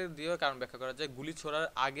ভরবেগের দিয়ে কারণ ব্যাখ্যা করা যায়, গুলি ছোড়ার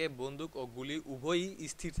আগে বন্দুক ও গুলি উভয়ই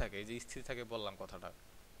স্থির থাকে, যে স্থির থাকে বললাম কথাটা,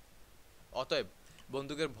 অতএব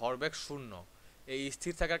বন্দুকের ভরবেগ 0। এই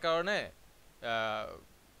স্থির থাকার কারণে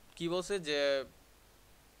কি বলছে যে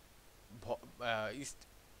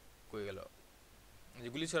কই গেল, যে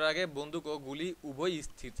গুলি ছোড়ার আগে বন্দুক ও গুলি উভয়ই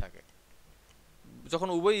স্থির থাকে। যখন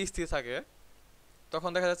উভয়ই স্থির থাকে তখন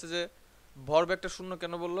দেখা যাচ্ছে যে ভরবেগটা 0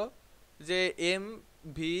 কেন বললো, যে M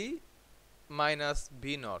V minus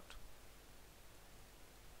V naught.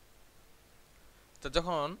 তো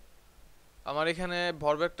যখন আমার এখানে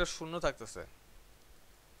ভরবেগটা 0 থাকতেছে,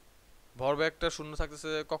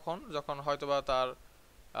 কখন, যখন হয়তোবা তার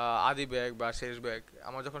আদিবেগ বা শেষ বেগ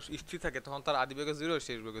আমার যখন স্থির থাকে তখন তার আদিবেগে 0,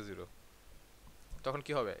 শেষ বেগে 0, তখন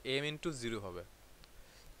কি হবে, এম ইন্টু 0 হবে।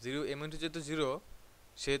 এম ইন্টু যেহেতু 0,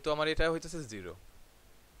 সেহেতু আমার এটা হইতেছে 0।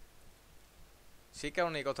 সেই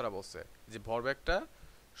কারণে এই কথাটা বলছে যে ভরবেগটা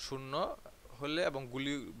 0 হলে এবং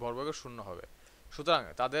গুলি ভরবেগও 0 হবে, সুতরাং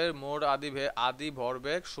তাদের মোট আদি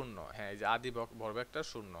ভরবেগ 0। হ্যাঁ, এই যে আদি ভরবেগটা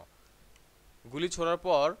 0। গুলি ছোড়ার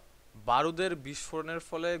পর বারুদের বিস্ফোরণের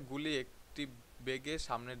ফলে গুলি একটি বেগে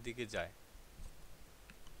সামনের দিকে যায়।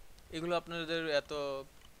 এগুলো আপনাদের এত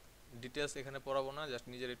ডিটেলস এখানে পড়াবো না, জাস্ট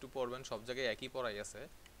নিজের একটু পড়বেন, সব জায়গায় একই পড়াই আছে।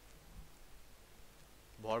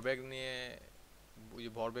 ভরবেগ নিয়ে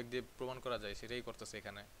ভরবেগ দিয়ে প্রমাণ করা যায় সেটাই করতেছে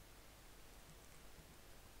এখানে,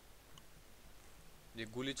 যে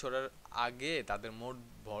গুলি ছোড়ার আগে তাদের মোট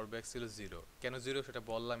ভরবেগ ছিল 0। কেন 0 সেটা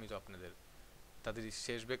বললামই তো আপনাদের, তাদের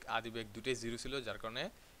শেষ বেগ আদি বেগ দুটোই 0 ছিল, যার কারণে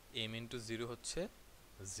m ইন্টু 0 হচ্ছে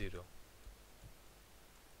 0।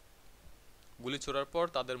 গুলি ছোড়ার পর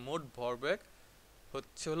তাদের মোট ভরবেগ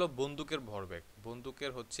হলো বন্দুকের ভরবেগ,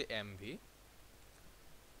 বন্দুকের হচ্ছে mv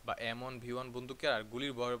বা m1 v1 বন্দুকের, আর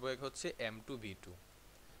গুলির ভরবেগ হচ্ছে m2 v2,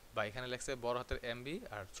 বা এখানে লেখছে বড় হাতের mv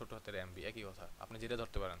আর ছোট হাতের mv, একই কথা, আপনি যেটা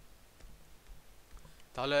ধরতে পারেন।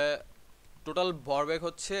 তাহলে টোটাল ভরবেগ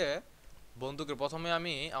হচ্ছে বন্দুকের, প্রথমে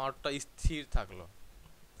আমারটা স্থির থাকলো,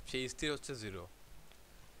 সেই স্থির হচ্ছে 0,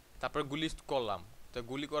 তারপরে গুলি করলাম, তো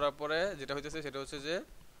গুলি করার পরে যেটা হইতেছে সেটা হচ্ছে যে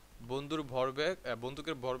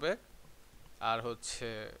বন্দুকের ভরবেগ আর হচ্ছে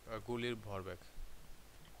গুলির ভরবেগ,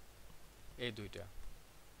 এই দুইটা।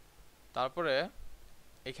 তারপরে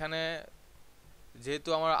এখানে যেহেতু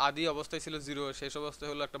আমার আদি অবস্থায় ছিল 0, শেষ অবস্থায়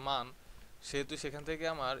হলো একটা মান, সেহেতু সেখান থেকে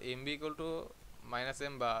আমার mb =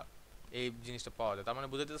 -m বা এই জিনিসটা পাওয়া যায়। তার মানে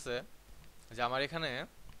বুঝাইতেছে যে আমার এখানে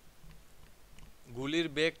গুলির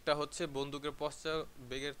বেগটা হচ্ছে বন্দুকের পশ্চাৎ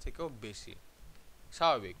বেগের থেকেও বেশি।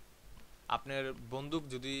 স্বাভাবিক, আপনার বন্দুক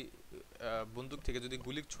যদি বন্দুক থেকে যদি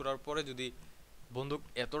গুলি ছোড়ার পরে যদি বন্দুক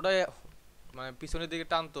এতটাই মানে পিছনের দিকে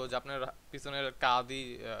টানতো যে আপনার পিছনের কাঁধই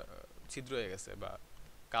ছিদ্র হয়ে গেছে বা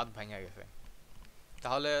কাঁধ ভাঙা গেছে,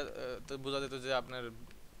 তাহলে তো বোঝা যেত যে আপনার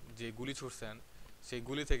যে গুলি ছুড়ছেন সেই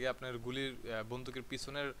গুলি থেকে আপনার গুলির বন্দুকের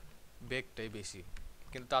পিছনের বেগটাই বেশি।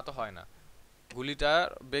 কিন্তু তা তো হয় না, গুলিটার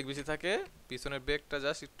বেগ বেশি থাকে, পিছনের বেগটা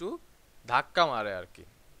জাস্ট একটু ধাক্কা মারে আর কি।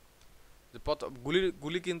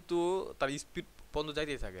 গুলি কিন্তু তার স্পিড পর্যন্ত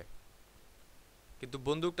যাইতেই থাকে, কিন্তু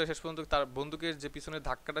বন্দুকটা শেষ পর্যন্ত তার বন্দুকের যে পিছনের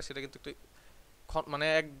ধাক্কাটা সেটা কিন্তু একটু মানে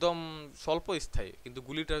একদম স্বল্প স্থায়ী, কিন্তু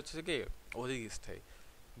গুলিটা হচ্ছে কি অধিক স্থায়ী।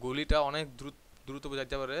 গুলিটা অনেক দ্রুত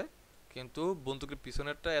যাইতে পারে, কিন্তু বন্দুকের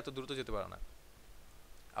পিছনেরটা এত দ্রুত যেতে পারে না।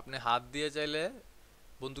 আপনি হাত দিয়ে চাইলে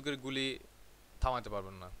বন্দুকের গুলি থামাতে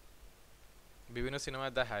পারবেন না। বিভিন্ন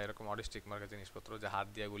সিনেমায় দেখায় এরকম অরিস্টিক মার্কা জিনিসপত্র যে হাত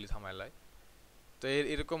দিয়ে গুলি থামাইলায়, তো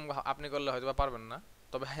এরকম আপনি করলে হয়তো বা পারবেন না।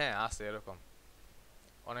 তবে হ্যাঁ, আছে এরকম,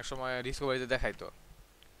 অনেক সময় ডিসকভারিতে দেখাই তো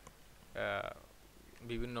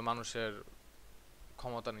বিভিন্ন মানুষের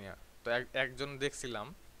ক্ষমতা নিয়ে। তো একজন দেখছিলাম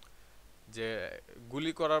যে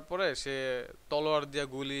গুলি করার পরে সে তলোয়ার দিয়ে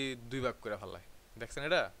গুলি দুই ভাগ করে ফেলায়। দেখছেন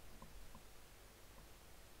এটা?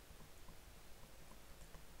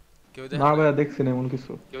 কেউ না দেখেন নাই? ভাইয়া, দেখছি না এমন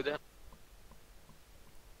কিছু।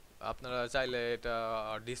 আপনারা চাইলে এটা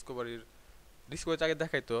ডিসকভারির ডিসকভারিতে আগে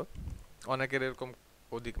দেখাইতো, অনেকের এরকম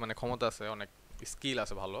অধিক মানে ক্ষমতা আছে, অনেক স্কিল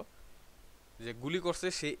আছে ভালো, যে গুলি করছে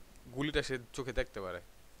সেই গুলিটা সে চোখে দেখতে পারে।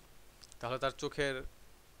 তাহলে তার চোখের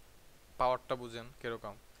পাওয়ারটা বুঝেন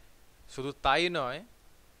কিরকম। শুধু তাই নয়,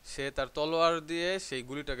 সে তার তলোয়ার দিয়ে সেই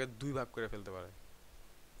গুলিটাকে দুই ভাগ করে ফেলতে পারে।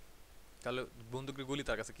 তাহলে বন্দুকের গুলি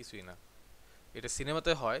তার কাছে কিছুই না। এটা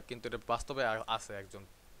সিনেমাতে হয়, কিন্তু এটা বাস্তবে আছে একজন,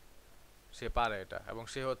 সে পারে এটা। এবং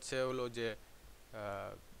সে হলো যে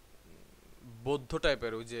বৌদ্ধ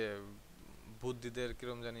টাইপের, ওই যে বুদ্ধিদের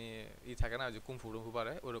কিরম জানি থাকে না, ওই যে কুমফু টুমফু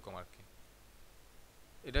পারে ওরকম আর কি।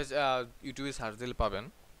 এটা ইউটিউবে সার্চ দিলে পাবেন,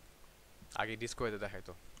 আগে ডিসকভারিতে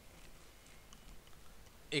দেখাইতো।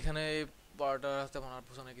 এখানে পাওয়ারটা তেমন আর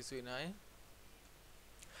পিছনে কিছুই নাই।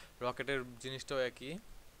 রকেটের জিনিসটাও একই।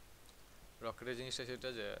 রকেটের জিনিসটা সেটা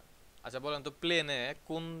যে, আচ্ছা বলেন তো, প্লেনে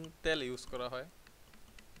কোন তেল ইউজ করা হয়?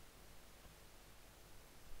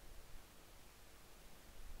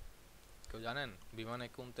 কেউ জানেন বিমানে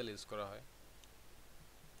কোন তেল ইউজ করা হয়?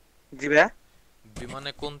 জি ভাইয়া।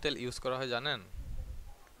 বিমানে কোন তেল ইউজ করা হয় জানেন?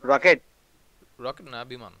 রকেট। রকেট না,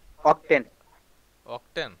 বিমান। অকটেন।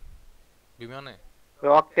 অকটেন বিমানে?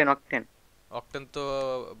 Octane octane. অকটেন তো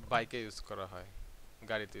বাইকে ইউজ করা হয়,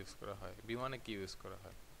 গাড়িতে ইউজ করা হয়। বিমানে কি ইউজ করা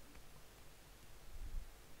হয়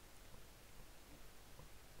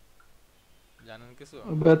জানেন কিছু?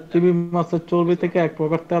 টিভি মাছের চর্বি থেকে এক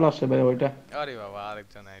প্রকার তেল আসে ভাই, ওইটা। আরে বাবা,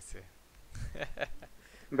 আরেকজন আইছে।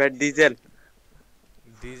 ভাই ডিজেল।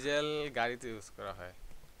 ডিজেল গাড়িতে ইউজ করা হয়,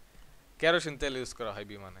 কেরোসিন তেল ইউজ করা হয়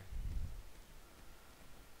বিমানে।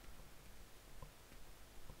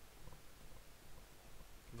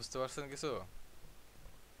 বুঝতে পারছেন কিছু?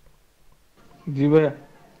 জি ভাইয়া।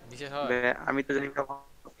 বিশেষ হয়? ভাইয়া আমি তো জানি না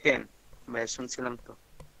অকটেন। ভাই শুনছিলাম তো।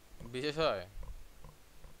 বিশেষ হয়?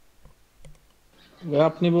 ভাই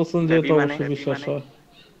আপনি বলছেন ভাই যেহেতু বিমানে। অবশ্যই বিশ্বাস হয়।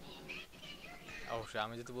 অবশ্যই,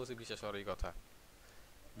 আমি যেহেতু বলছি বিশেষ হওয়ারই কথা।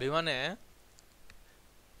 বিমানে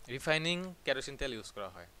রিফাইনিং কেরোসিন তেল ইউজ করা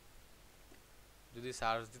হয়। যদি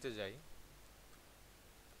সার্চ দিতে যাই,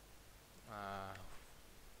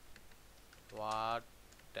 what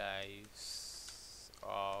types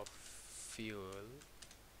of fuel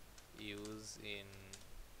use in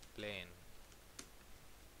plane?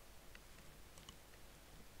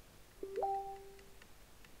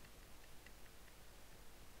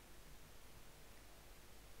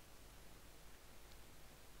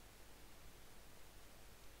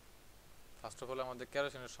 First of all আমাদের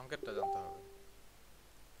কেরোসিনের সংকেতটা জানতে হবে,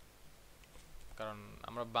 কারণ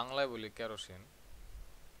আমরা বাংলায় বলি কেরোসিন।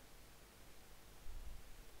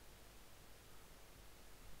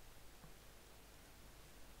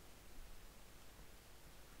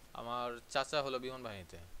 আমার চাচা হলো বিমান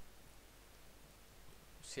বাহিনীতে,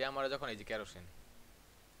 সে আমার যখন এই যে কেরোসিন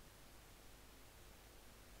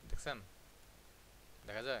দেখছেন,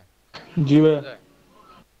 দেখা যায় জি ভাইয়া।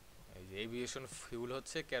 এই যে এভিয়েশন ফিউল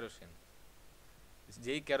হচ্ছে কেরোসিন।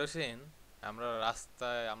 যেই কেরোসিন আমরা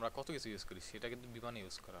রাস্তায় আমরা কত কিছু ইউজ করি, সেটা কিন্তু বিমানে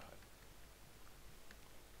ইউজ করা হয়।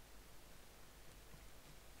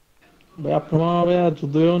 ভাই আপনার মামা ভাইয়া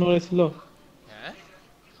যুদ্ধ বিমান উড়াইছিল? হ্যাঁ,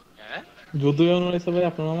 যুদ্ধ বিমান উড়াইছে ভাই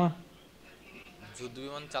আপনার মামা? যুদ্ধ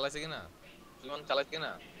বিমান চালাইছে কিনা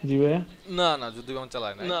জি ভাইয়া। না না, যুদ্ধ বিমান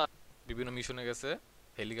চালায় নাই, বিভিন্ন মিশনে গেছে,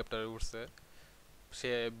 হেলিকপ্টারে উঠছে।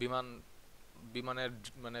 সে বিমান, বিমানের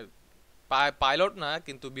মানে পাইলট না,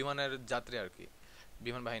 কিন্তু বিমানের যাত্রী আর কি,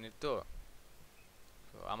 বিমান বাহিনীর তো।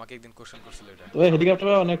 তো আমাকে একদিন কোশ্চেন করছিল এটা। তো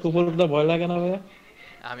হেলিকপ্টারে অনেক উপর উঠতে ভয় লাগে না ভাইয়া?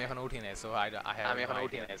 আমি এখনো উঠি নাই, so I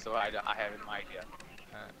have no idea.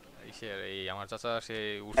 হ্যাঁ, এই আমার চাচা সে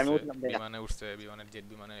আমি উঠছে, উঠলাম ভাইয়া, বিমানে উঠছে, বিমানের জেট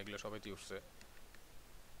বিমানে, এগুলো সবাইতেই উঠছে।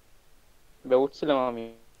 ভাইয়া উঠছিলাম আমি।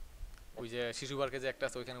 ওই যে শিশু পার্কে যে একটা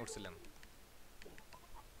আছে ওইখানে উঠছিলেন?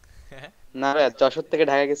 না ভাইয়া, যশোর থেকে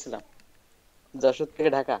ঢাকা গেছিলাম, যশোর থেকে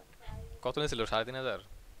ঢাকা। কত নিয়েছিল, 3,500?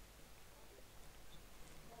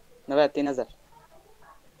 না ভাইয়া, 3,000।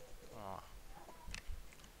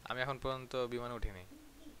 আমি এখন পর্যন্ত বিমানে উঠিনি,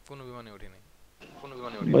 কোনো বিমানে উঠিনি।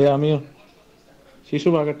 ভাইয়া আমিও শিশু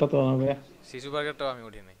বাগেরটা তো না ভাইয়া। শিশু পার্কেরটাও আমি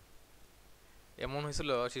উঠিনি। এমন হয়েছিল,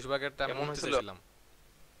 শিশু পার্কেরটা আমি উঠতে চাইছিলাম,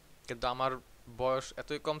 কিন্তু আমার বয়স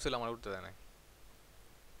এতই কম ছিল, আমার উঠতে দেয় নাই।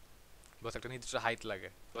 বাস একটা নির্দিষ্ট হাইট লাগে।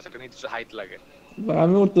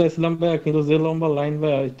 আমি উঠতে চাইছিলাম ভাইয়া, কিন্তু যে লম্বা লাইন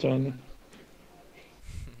ভাইয়া ইচ্ছা হয়নি।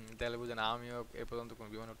 তাহলে বুঝেন আমিও এ পর্যন্ত কোনো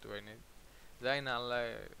বিমান উঠতে পারিনি। জানি না আল্লাহ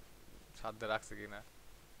সাধ্যে রাখছে কিনা।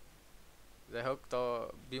 যাই হোক, তো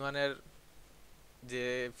বিমানের যে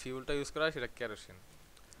ফিউলটা ইউজ করা হয় সেটা কেরোসিন।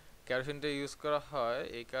 কেরোসিনটা ইউজ করা হয়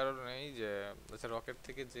এই কারণেই যে রকেট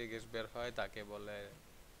থেকে যে গ্যাস বের হয় তাকে বলে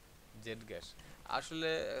জেট গ্যাস। আসলে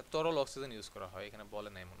তরল অক্সিজেন ইউজ করা হয়, এখানে বলে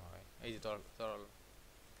নাই মনে হয়। এই যে তরল তরল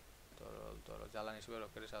তরল তরল জ্বালানি হিসেবে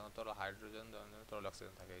রকেটে সাধারণত তরল হাইড্রোজেন, তরল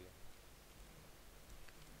অক্সিজেন থাকে। এই যে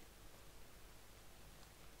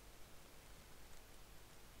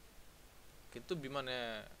কিন্তু বিমানে,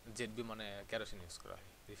 জেট বিমানে কেরোসিন ইউজ করা হয়,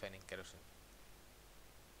 রিফাইনিং কেরোসিন।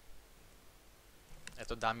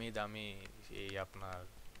 এত দামি দামি এই আপনার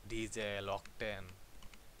ডিজেল, অকটেন,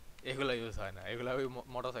 এগুলো ইউজ হয় না, এগুলো ওই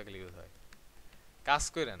মোটর সাইকেল ইউজ হয়। কাজ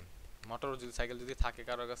করেন, মোটর যদি সাইকেল যদি থাকে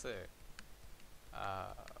কারোর কাছে,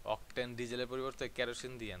 অকটেন ডিজেলের পরিবর্তে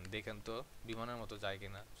কেরোসিন দিয়েন, দেখেন তো বিমানের মতো যায়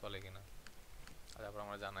কিনা, চলে কিনা। তারপর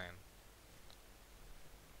আমরা জানায়েন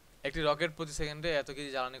একটি রকেট প্রতি সেকেন্ডে এত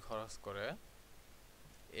কেজি জ্বালানি খরচ করে।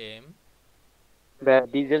 এম ভাইয়া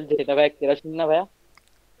ডিজেল যেটা ভাইয়া, কেরোসিন না ভাইয়া?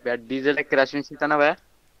 ভাইয়া ডিজেলটা কেরোসিন সেটা না ভাইয়া?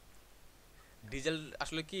 ডিজেল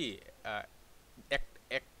আসলে কি, আহ,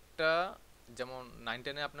 একটা যেমন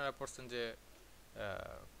 9-10-এ আপনারা পড়ছেন যে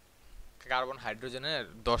কার্বন হাইড্রোজেনের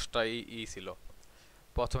 10টা ছিল।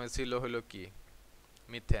 প্রথমে ছিল হলো কি,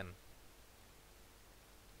 মিথেন।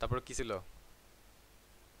 তারপর কি ছিল,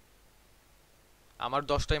 আমার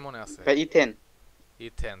 10টাই মনে আছে। ভাইয়া ethane,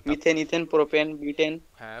 ethane, methane, ethane, propane, butane,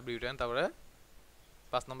 হ্যাঁ বিউটেন, তারপরে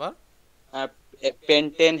 5 নম্বর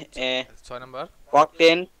পেন্টেন, 6 নম্বর,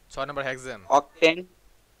 অকটেন, 6 নম্বর হেক্সেন, অকটেন,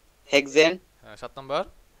 হেক্সেন, হ্যাঁ 7 নম্বর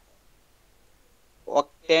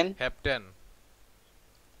অকটেন, হেপটেন,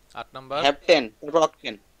 8 নম্বর, হেপটেন, তারপর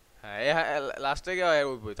অকটেন। হ্যাঁ এই লাস্টে গিয়ে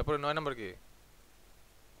ওই বই। তারপরে 9 নম্বর কি,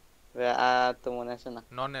 ভাইয়া আর তো মনে আসে না।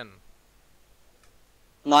 ননেন,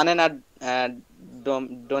 ননেন আর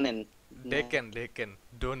ডোনেন, ডেকেন, ডেকেন,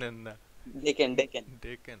 ডোনেন না, ডেকেন, ডেকেন।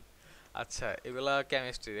 ডেকেন। আচ্ছা, এগুলা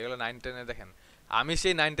কেমিস্ট্রি, এগুলো 9-10-এ দেখেন। আমি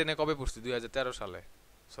সেই 9-10-এ কবে পড়ছি, 2013 সালে,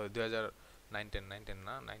 সরি 2009-10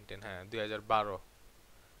 না, 9-10, হ্যাঁ 2012,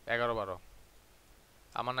 11-12।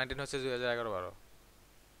 আমার 9-10 হচ্ছে 2011-12।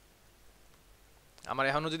 আমার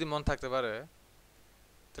এখনো যদি মন থাকতে পারে,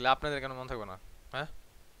 তাহলে আপনাদের কেন মন থাকবে না? হ্যাঁ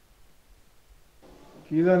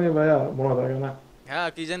কি জানি ভাইয়া, মনে থাকে না। হ্যাঁ,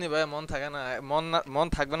 কি জানি ভাই, মন থাকে না। মন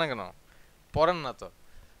থাকবে না কেন? পড়েন না তো।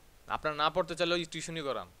 আপনার না পড়তে চাইলে ওই টিউশনই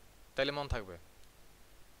করান, তাইলে মন থাকবে।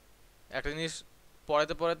 একটা জিনিস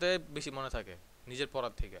পড়াতে পড়াতে বেশি মনে থাকে নিজের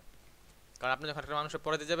পড়ার থেকে। কারণ আপনি যখন একটা মানুষের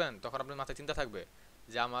পড়াতে যাবেন, তখন আপনার মাথায় চিন্তা থাকবে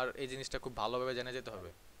যে আমার এই জিনিসটা খুব ভালোভাবে জেনে যেতে হবে।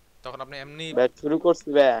 তখন আপনি এমনি, ভাই শুরু করছি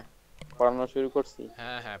ভাইয়া, পড়ানো শুরু করছি।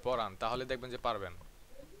 হ্যাঁ হ্যাঁ পড়ান, তাহলে দেখবেন যে পারবেন।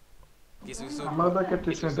 কিছু কিছু আমাদেরকে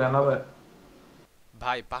টিউশন দেয় না ভাই।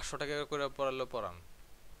 ভাই 500 টাকা করে পড়ালেও পড়ান,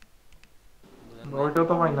 বুঝেন নাই? ওইটা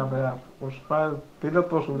তো পাই না ভাইয়া, প্রায় দিলে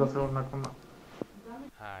তো অসুবিধা ছিল না কোনো।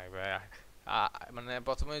 হ্যাঁ ভাই, মানে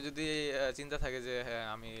প্রথমে যদি চিন্তা থাকে যে হ্যাঁ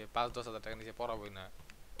আমি 5-10 হাজার টাকা নিচে পড়াবোই না,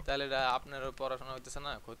 তাহলে এটা আপনারও পড়াশোনা হইতেছে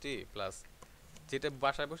না, ক্ষতি প্লাস যেটা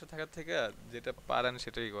বাসায় বসে থাকার থেকে যেটা পারেন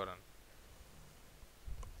সেটাই করেন।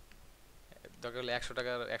 দরকার হলে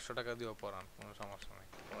 100 টাকা দিয়েও পড়ান, কোনো সমস্যা নেই।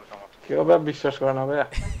 কেউ ভাই বিশ্বাস করে না ভাইয়া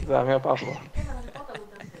যে আমিও পারবো।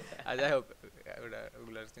 আর যাই হোক,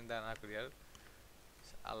 ওগুলার চিন্তা না করি আর।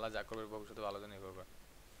 আল্লাহ যা করবে ভবিষ্যতে ভালো জন্যই করবে।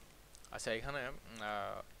 আচ্ছা, এখানে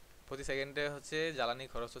প্রতি সেকেন্ডে হচ্ছে জ্বালানি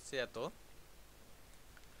খরচ হচ্ছে এত,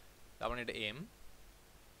 তার মানে এটা এম।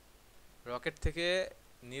 রকেট থেকে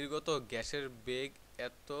নির্গত গ্যাসের বেগ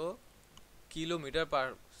এত কিলোমিটার পার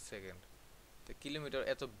সেকেন্ড। তো কিলোমিটার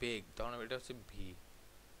এত বেগ, তখন এটা হচ্ছে ভি।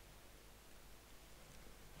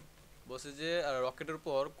 বলছে যে রকেটের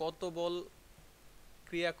উপর কত বল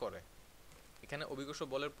ক্রিয়া করে। এখানে অভিকর্ষ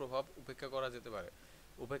বলের প্রভাব উপেক্ষা করা যেতে পারে,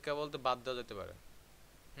 উপেক্ষা বলতে বাদ দেওয়া যেতে পারে।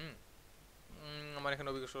 হুম। আমার এখানে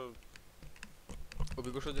অভিকর্ষ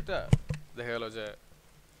অভিকর্ষ যেটা দেখা গেল যে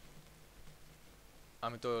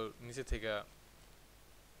আমি তো নিচে থেকে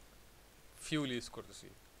ফিউল ইউজ করতেছি,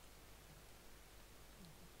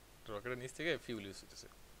 রকেটের নিচ থেকে ফিউল ইউজ হতেছে।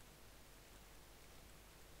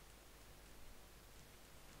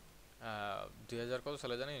 2000 কত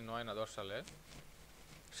সালে জানি, 9 না 10 সালে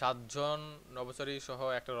 7 জন নভোচারী সহ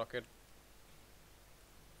একটা রকেট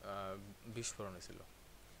বিস্ফোরণ হয়েছিল।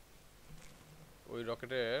 ওই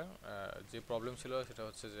রকেটে যে প্রবলেম ছিল সেটা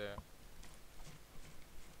হচ্ছে যে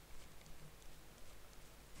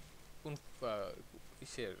কোন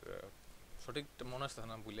ইসের সঠিক মনে আসছে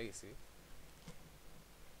না, ভুলে গেছি।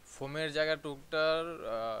 ফোমের জায়গা টুকটার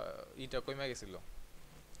ইটা কমে গেছিল,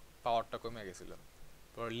 পাওয়ারটা কমে গেছিল,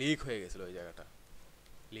 পরে লিক হয়ে গেছিল ওই জায়গাটা।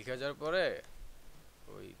 লিক হয়ে যাওয়ার পরে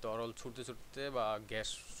ওই তরল ছুটতে ছুটতে বা গ্যাস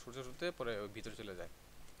ছুটতে ছুটতে পরে ওই ভিতরে চলে যায়।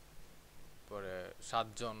 পরে 7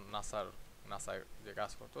 জন নাসায় যে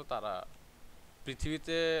কাজ করতো তারা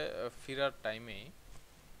পৃথিবীতে ফেরার টাইমেই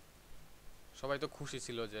সবাই তো খুশি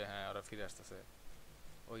ছিল যে হ্যাঁ ওরা ফিরে আসতেছে।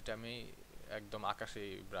 ওই টাইমেই একদম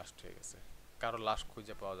আকাশেই ব্রাস্ট হয়ে গেছে, কারো লাশ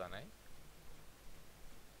খুঁজে পাওয়া যায় নাই।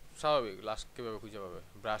 স্বাভাবিক, লাশ কিভাবে খুঁজে পাবে,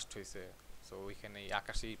 ব্রাস্ট হয়েছে। তো ওইখানেই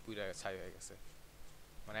আকাশেই পুরা ছাই হয়ে গেছে,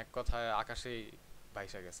 মানে এক কথায় আকাশেই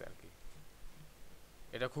ভাইসা গেছে আর কি।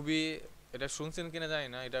 এটা খুবই, এটা শুনছেন কিনা জানি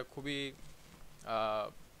না, এটা খুবই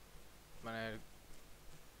মানে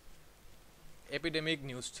এপিডেমিক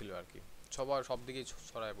নিউজ ছিল আর কি, সবার সব দিকেই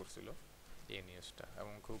ছড়ায় পড়ছিল এই নিউজটা,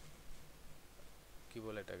 এবং খুব কি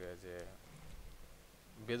বলে এটাকে যে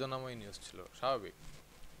বেদনাময় নিউজ ছিল, স্বাভাবিক।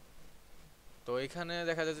 তো এখানে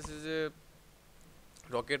দেখা যাচ্ছে যে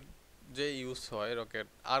রকেট যে ইউজ হয়, রকেট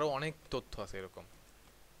আরো অনেক তথ্য আছে এরকম।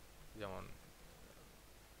 যেমন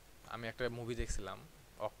আমি একটা মুভি দেখছিলাম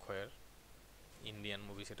অক্ষয়ের, ইন্ডিয়ান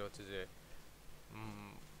মুভি, সেটা হচ্ছে যে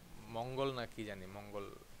মঙ্গল না কি জানি,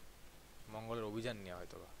 মঙ্গলের অভিযান নিয়ে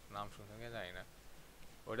হয়তো, নাম শুনছেন কিনা জানি না।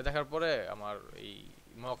 ওইটা দেখার পরে আমার এই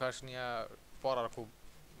মহাকাশ নিয়ে পড়ার খুব,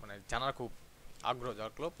 মানে জানার খুব আগ্রহ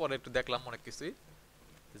জাগলো। পরে একটু দেখলাম অনেক কিছুই,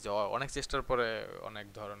 যে অনেক চেষ্টার পরে অনেক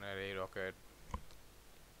ধরনের এই রকেট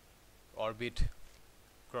অরবিট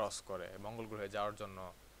ক্রস করে মঙ্গল গ্রহে যাওয়ার জন্য,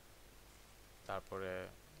 তারপরে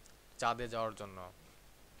চাঁদে যাওয়ার জন্য।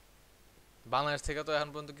 বাংলাদেশ থেকে তো এখন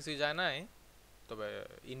পর্যন্ত কিছুই যায় নাই, তবে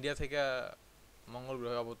ইন্ডিয়া থেকে মঙ্গল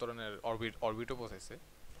গ্রহে অবতরণের অরবিটও পৌঁছেছে,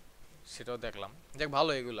 সেটাও দেখলাম। যাক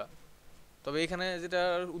ভালো এগুলা। তবে এখানে যেটা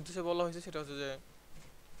উদ্দেশ্যে বলা হয়েছে সেটা হচ্ছে যে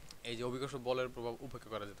এই যে অভিকর্ষ বলের প্রভাব উপেক্ষা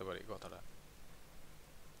করা যেতে পারে, এই কথাটা।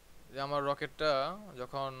 যে আমার রকেটটা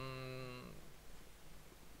যখন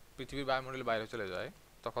পৃথিবীর বায়ুমণ্ডলের বাইরে চলে যায়,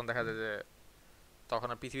 তখন দেখা যায় যে তখন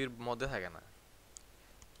আর পৃথিবীর মধ্যে থাকে না।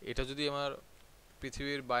 এটা যদি আমার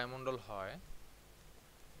পৃথিবীর বায়ুমণ্ডল হয়,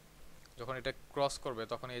 যখন এটা ক্রস করবে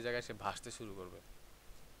তখন এই জায়গায় সে ভাসতে শুরু করবে,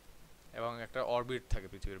 এবং একটা অরবিট থাকে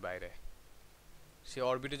পৃথিবীর বাইরে। সে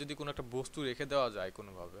অরবিটে যদি কোনো একটা বস্তু রেখে দেওয়া যায়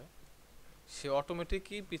কোনোভাবে, সে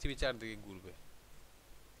অটোমেটিকই পৃথিবীর চারদিকে ঘুরবে।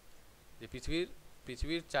 যে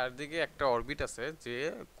পৃথিবীর চারদিকে একটা অরবিট আছে যে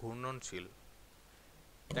ঘূর্ণনশীল।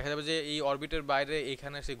 দেখা যাবে যে এই অরবিটের বাইরে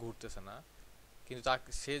এখানে সে ঘুরতেছে না, কিন্তু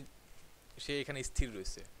সে সে এখানে স্থির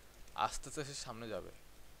রয়েছে। আস্তে আস্তে সে সামনে যাবে,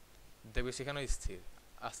 দেখবে সেখানেও স্থির।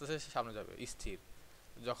 আস্তে আস্তে সে সামনে যাবে স্থির।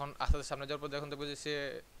 যখন আস্তে আস্তে সামনে যাওয়ার পর যখন দেখবে যে সে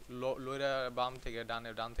লইরা বাম থেকে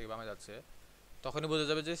ডান থেকে বামে যাচ্ছে, তখনই বোঝা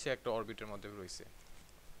যাবে যে সে একটা অরবিটের মধ্যে রয়েছে।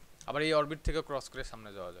 আবার এই অরবিট থেকে ক্রস করে সামনে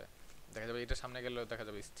যাওয়া যায়, দেখা যাবে এটা সামনে গেলে দেখা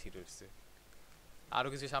যাবে স্থির রয়েছে, আরো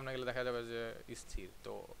কিছু সামনে গেলে দেখা যাবে যে স্থির।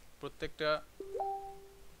 তো প্রত্যেকটা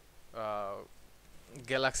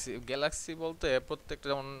গ্যালাক্সি বলতে প্রত্যেকটা,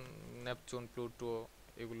 যেমন নেপচুন, প্লুটো,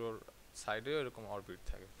 এগুলোর সাইডে এরকম অরবিট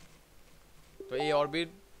থাকে। তো এই অরবিট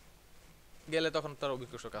গেলে তখন তার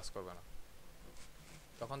অভিকর্ষ কাজ করবে না,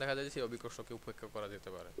 তখন দেখা যায় যে সেই অভিকর্ষকে উপেক্ষা করা যেতে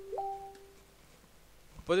পারে।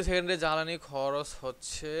 প্রতি সেকেন্ডে জ্বালানি খরচ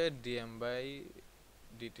হচ্ছে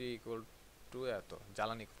dm/dt ইকুয়াল টু এত।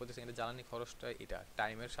 প্রতি সেকেন্ডে জ্বালানি খরচটা এটা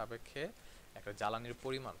টাইমের সাপেক্ষে একটা জ্বালানির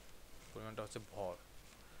পরিমাণটা হচ্ছে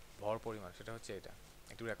ভর পরিমাণ, সেটা হচ্ছে এটা।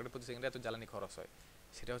 একটু রেকর্ডে প্রতি সেকেন্ডে এত জ্বালানি খরচ হয়,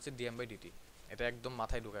 সেটা হচ্ছে dm/dt। এটা একদম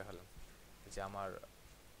মাথায় ঢুকায় ফেলেন যে আমার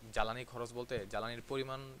জ্বালানি খরচ বলতে জ্বালানির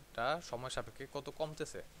পরিমাণটা সময় সাপেক্ষে কত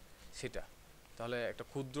কমতেছে সেটা। তাহলে একটা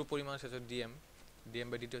ক্ষুদ্র পরিমাণ, সেটা হচ্ছে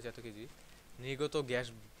dm/dt হচ্ছে এত কেজি। নির্গত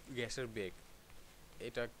গ্যাসের বেগ,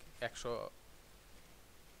 এটা 100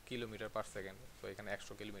 কিলোমিটার পার সেকেন্ড। তো এখানে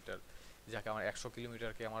 100 কিলোমিটার, যাকে আমার 100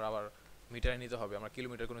 কিলোমিটারকে আমার আবার মিটারে নিতে হবে, আমরা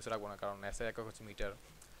কিলোমিটার কোনো কিছু রাখবো না, কারণ এসআই একক হচ্ছে মিটার।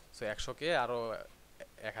 সো 100কে আরও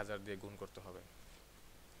 1000 দিয়ে গুণ করতে হবে।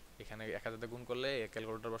 এখানে 1000 দিয়ে গুণ করলে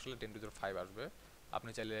ক্যালকুলেটর বসালে 10⁵ আসবে। আপনি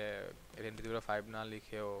চাইলে 10⁵ না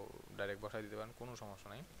লিখেও ডাইরেক্ট বসাই দিতে পারেন, কোনো সমস্যা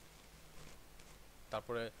নাই।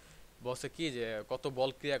 তারপরে বলছে কি যে কত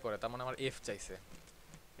বল ক্রিয়া করে, তার মানে আমার এফ চাইছে।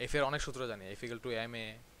 এফ এর অনেক সূত্র জানি, F equal to M A,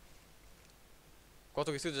 কত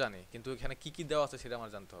কিছু জানি, কিন্তু এখানে কি কি দেওয়া আছে সেটা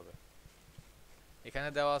আমার জানতে হবে। এখানে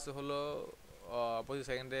দেওয়া আছে হলো প্রতি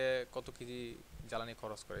সেকেন্ডে কত কেজি জ্বালানি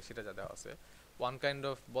খরচ করে সেটা যা দেওয়া আছে। ওয়ান কাইন্ড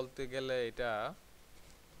অফ বলতে গেলে এটা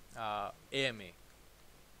এম এ,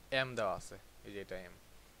 এম দেওয়া আছে, এই যে এটা এম,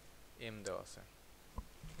 এম দেওয়া আছে।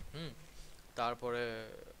 তারপরে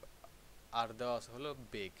আর দেওয়া আছে হলো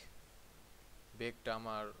বেগ, বেগটা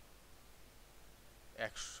আমার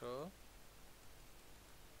 100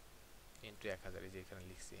 ইন্টু 1000, এই যে এখানে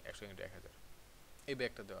লিখছি 100 ইন্টু 1000, এই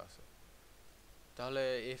বেগটা দেওয়া আছে। তাহলে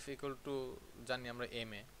এফ ইকুয়াল টু জানি আমরা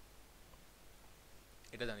এম এ,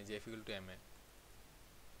 এটা জানি যে F equal to M A.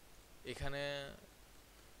 এখানে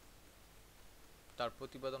তার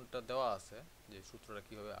প্রতিবেদনটা দেওয়া আছে যে সূত্রটা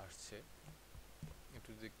কিভাবে আসছে, একটু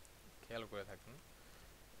যদি খেয়াল করে থাকেন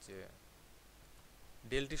যে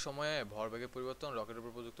ডেলটি সময়ে ভরবেগের পরিবর্তন, রকেটের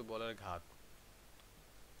উপর প্রযুক্ত বলের ঘাত,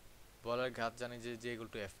 বলের ঘাত জানি যে J equal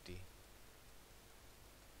to FT,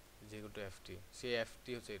 J equal to FT, সেই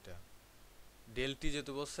এফটি হচ্ছে এটা। ডেলটি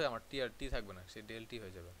যেহেতু বলছে আমার টি আর টি থাকবে না, সেই ডেলটি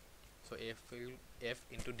হয়ে যাবে। সো এফ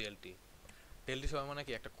ইন্টু ডেলটি, ডেলটি সময় মানে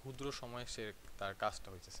কি একটা ক্ষুদ্র সময় সে তার কাজটা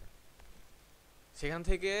হইতেছে। সেখান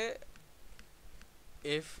থেকে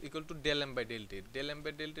F equal to del M by ডেলটি, del M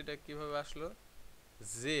by ডেলটিটা কীভাবে আসলো,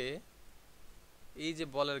 যে এই যে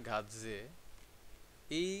বলের ঘাত যে,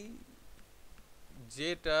 এই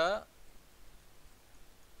যেটা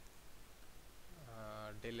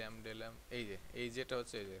ডেল এম এই যে এই যেটা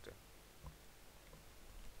হচ্ছে এই যেটা,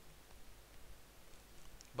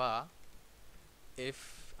 বা এফ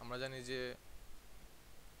আমরা জানি যে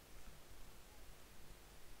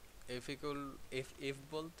এফ ইকুয়াল এফ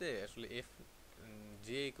বলতে আসলে এফ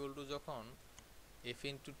জে ইকুয়াল টু যখন এফ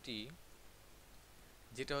ইন্টু টি,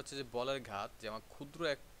 যেটা হচ্ছে যে বলের ঘাত, যে আমার ক্ষুদ্র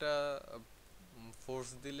একটা ফোর্স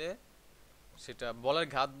দিলে সেটা বলের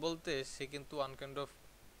ঘাত বলতে সে কিন্তু ওয়ান কাইন্ড অফ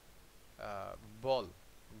বল,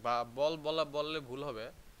 বা বললে ভুল হবে,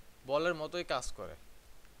 বলের মতোই কাজ করে।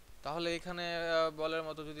 তাহলে এখানে বলের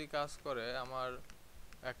মতো যদি কাজ করে, আমার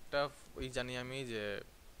একটা ওই জানি আমি যে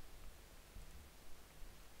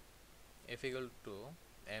F equal to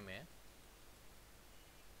M A,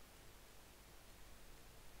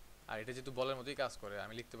 আর এটা যেহেতু বলের মতোই কাজ করে,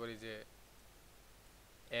 আমি লিখতে পারি যে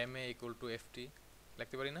M A equal to F T,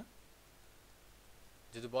 লিখতে পারি না?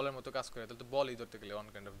 যেহেতু বলের মতো কাজ করে, তাহলে তো বলই ধরতে গেলে ওয়ান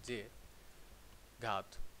কাইন্ড অফ জে ঘাত,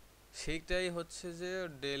 সেইটাই হচ্ছে যে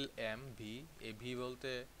ডেল এম ভি। এই ভি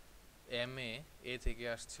বলতে এম এ থেকে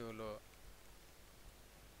আসছে হলো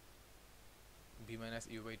V minus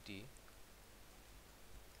you by T.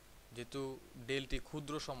 যেহেতু ডেলটি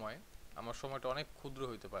ক্ষুদ্র সময়, আমার সময়টা অনেক ক্ষুদ্র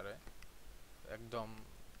হইতে পারে, একদম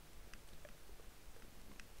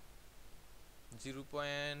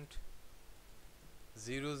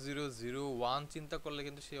 0.0001 চিন্তা করলে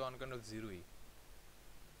কিন্তু সে ওয়ান কাইন্ড অফ জিরোই।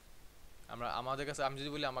 আমাদের কাছে, আমি যদি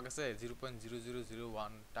বলি আমার কাছে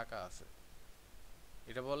 0.0001 টাকা আছে,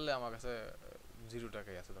 এটা বললে আমার কাছে 0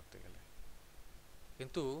 টাকাই আছে ধরতে গেলে।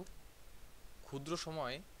 কিন্তু ক্ষুদ্র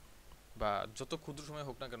সময় বা যত ক্ষুদ্র সময়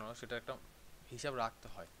হোক না কেন, সেটা একটা হিসাব রাখতে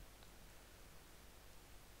হয়।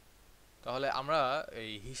 তাহলে আমরা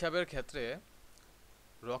এই হিসাবের ক্ষেত্রে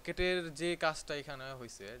রকেটের যে কাজটা এখানে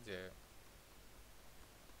হয়েছে, যে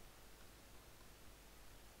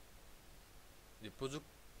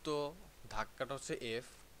প্রযুক্ত ধাক্কাটা হচ্ছে এফ,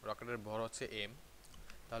 রকেটের ভর হচ্ছে এম,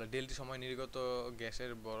 তাহলে ডেলটি সময় নির্গত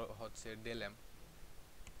গ্যাসের ভর হচ্ছে ডেল এম।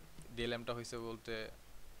 ডেল এমটা হয়েছে বলতে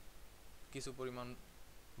কিছু পরিমাণ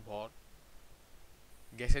ভর,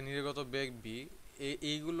 গ্যাসের নির্গত বেগ ভি।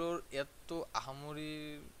 এইগুলোর এত আহামরি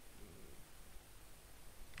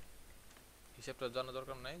হিসাবটা জানা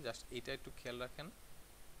দরকার নাই, জাস্ট এটা একটু খেয়াল রাখেন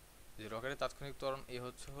যে রকেটের তাৎক্ষণিক ত্বরণ এ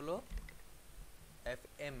হচ্ছে হলো এফ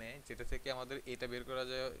এম এ, যেটা থেকে আমাদের এটা বের করা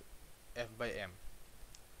যায় এফ বাই এম।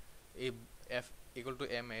 এই এফ ইকুয়াল টু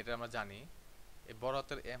এম, এটা আমরা জানি। এই বড়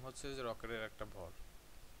হাতের এম হচ্ছে যে রকেটের একটা ভর,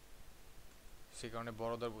 সেই কারণে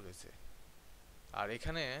বড় দর বুঝেছে। আর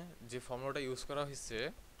এখানে যে ফর্মুলাটা ইউজ করা হয়েছে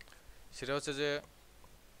সেটা হচ্ছে যে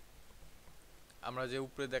আমরা যে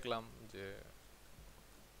উপরে দেখলাম যে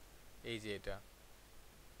এই যে এটা,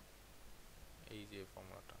 এই যে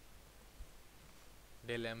ফর্মুলাটা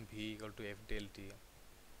del M V equal to F del T,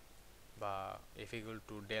 বা F equal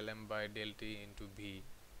to del M by del T into V.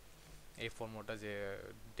 এই ফর্মুলাটা যে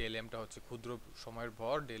ডেল এমটা হচ্ছে ক্ষুদ্র সময়ের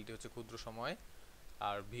ভর, ডেল টি হচ্ছে ক্ষুদ্র সময়,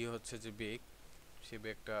 আর ভি হচ্ছে যে বেগ, সে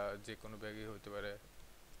বেগটা যে কোনো বেগই হতে পারে,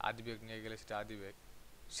 আদি বেগ নিয়ে গেলে সেটা আদি বেগ,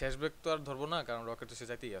 শেষ বেগ তো আর ধরবো না কারণ রকেট তো সে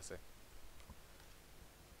যাইতেই আছে।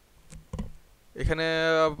 এখানে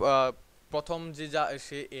প্রথম যে যা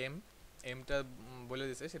সে এমটা বলে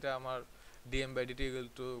দিছে সেটা আমার DM by DT equal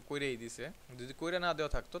to কইরেই দিছে, যদি কইরা না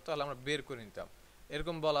দেওয়া থাকতো তাহলে আমরা বের করে নিতাম।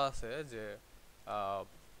 এরকম বলা আছে যে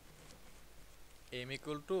M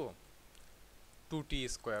equal to 2t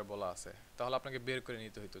square বলা আছে, তাহলে আপনাকে বের করে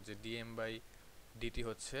নিতে হইতো যে ডিএম বাই ডিটি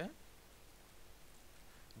হচ্ছে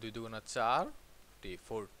 2 দুগুণা 4t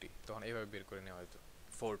 4t, তখন এইভাবে বের করে নেওয়া হইতো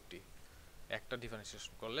 4t, একটা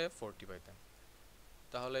ডিফারেন্সিয়েশন করলে 4t পাইতেন।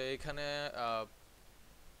 তাহলে এখানে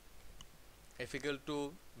F equal to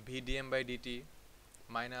V DM by DT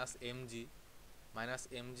minus MG, minus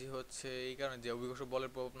MG হচ্ছে এই কারণে যে অভিকর্ষ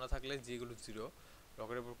বলের প্রভাব না থাকলে জি এগুলো জিরো,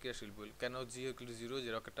 রকেটের উপর ক্রিয়াশীল বল। কেন জি এগুলো জিরো? যে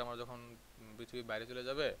রকেটটা আমার যখন পৃথিবীর বাইরে চলে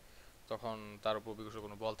যাবে তখন তার উপর অভিকর্ষ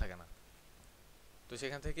কোনো বল থাকে না। তো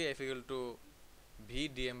সেখান থেকে F equal to V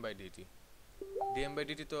DM by DT, DM by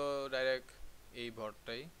DT তো ডাইরেক্ট এই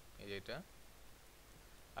ভরটাই, এই যে এটা,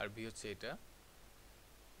 আর ভি হচ্ছে এটা।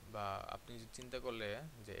 বা আপনি যদি চিন্তা করলে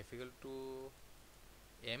যে এফ ইকুয়াল টু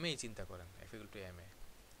এম এই চিন্তা করেন, F equal to M A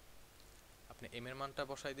আপনি এম এর মানটা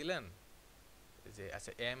বসাই দিলেন যে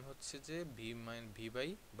আচ্ছা এম হচ্ছে যে ভি বাই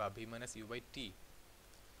বা V minus you by T,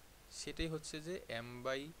 সেটাই হচ্ছে যে M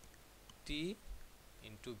by T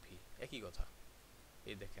into V, একই কথা।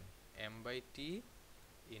 এই দেখেন M by T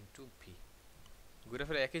into V, ঘুরে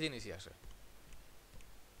ফিরে একই জিনিসই আসে।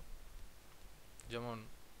 যেমন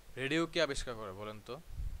রেডিও কে আবিষ্কার করে বলেন তো?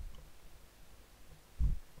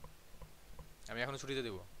 আমি এখন ছুটিতে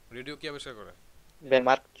দেব, রেডিও কে আবিষ্কার করে?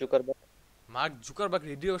 Mark Zuckerberg. Mark Zuckerberg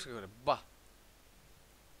radio আবিষ্কার করে? বাহ!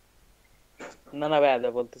 না না ভাই, আদা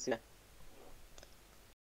বলতেছি না।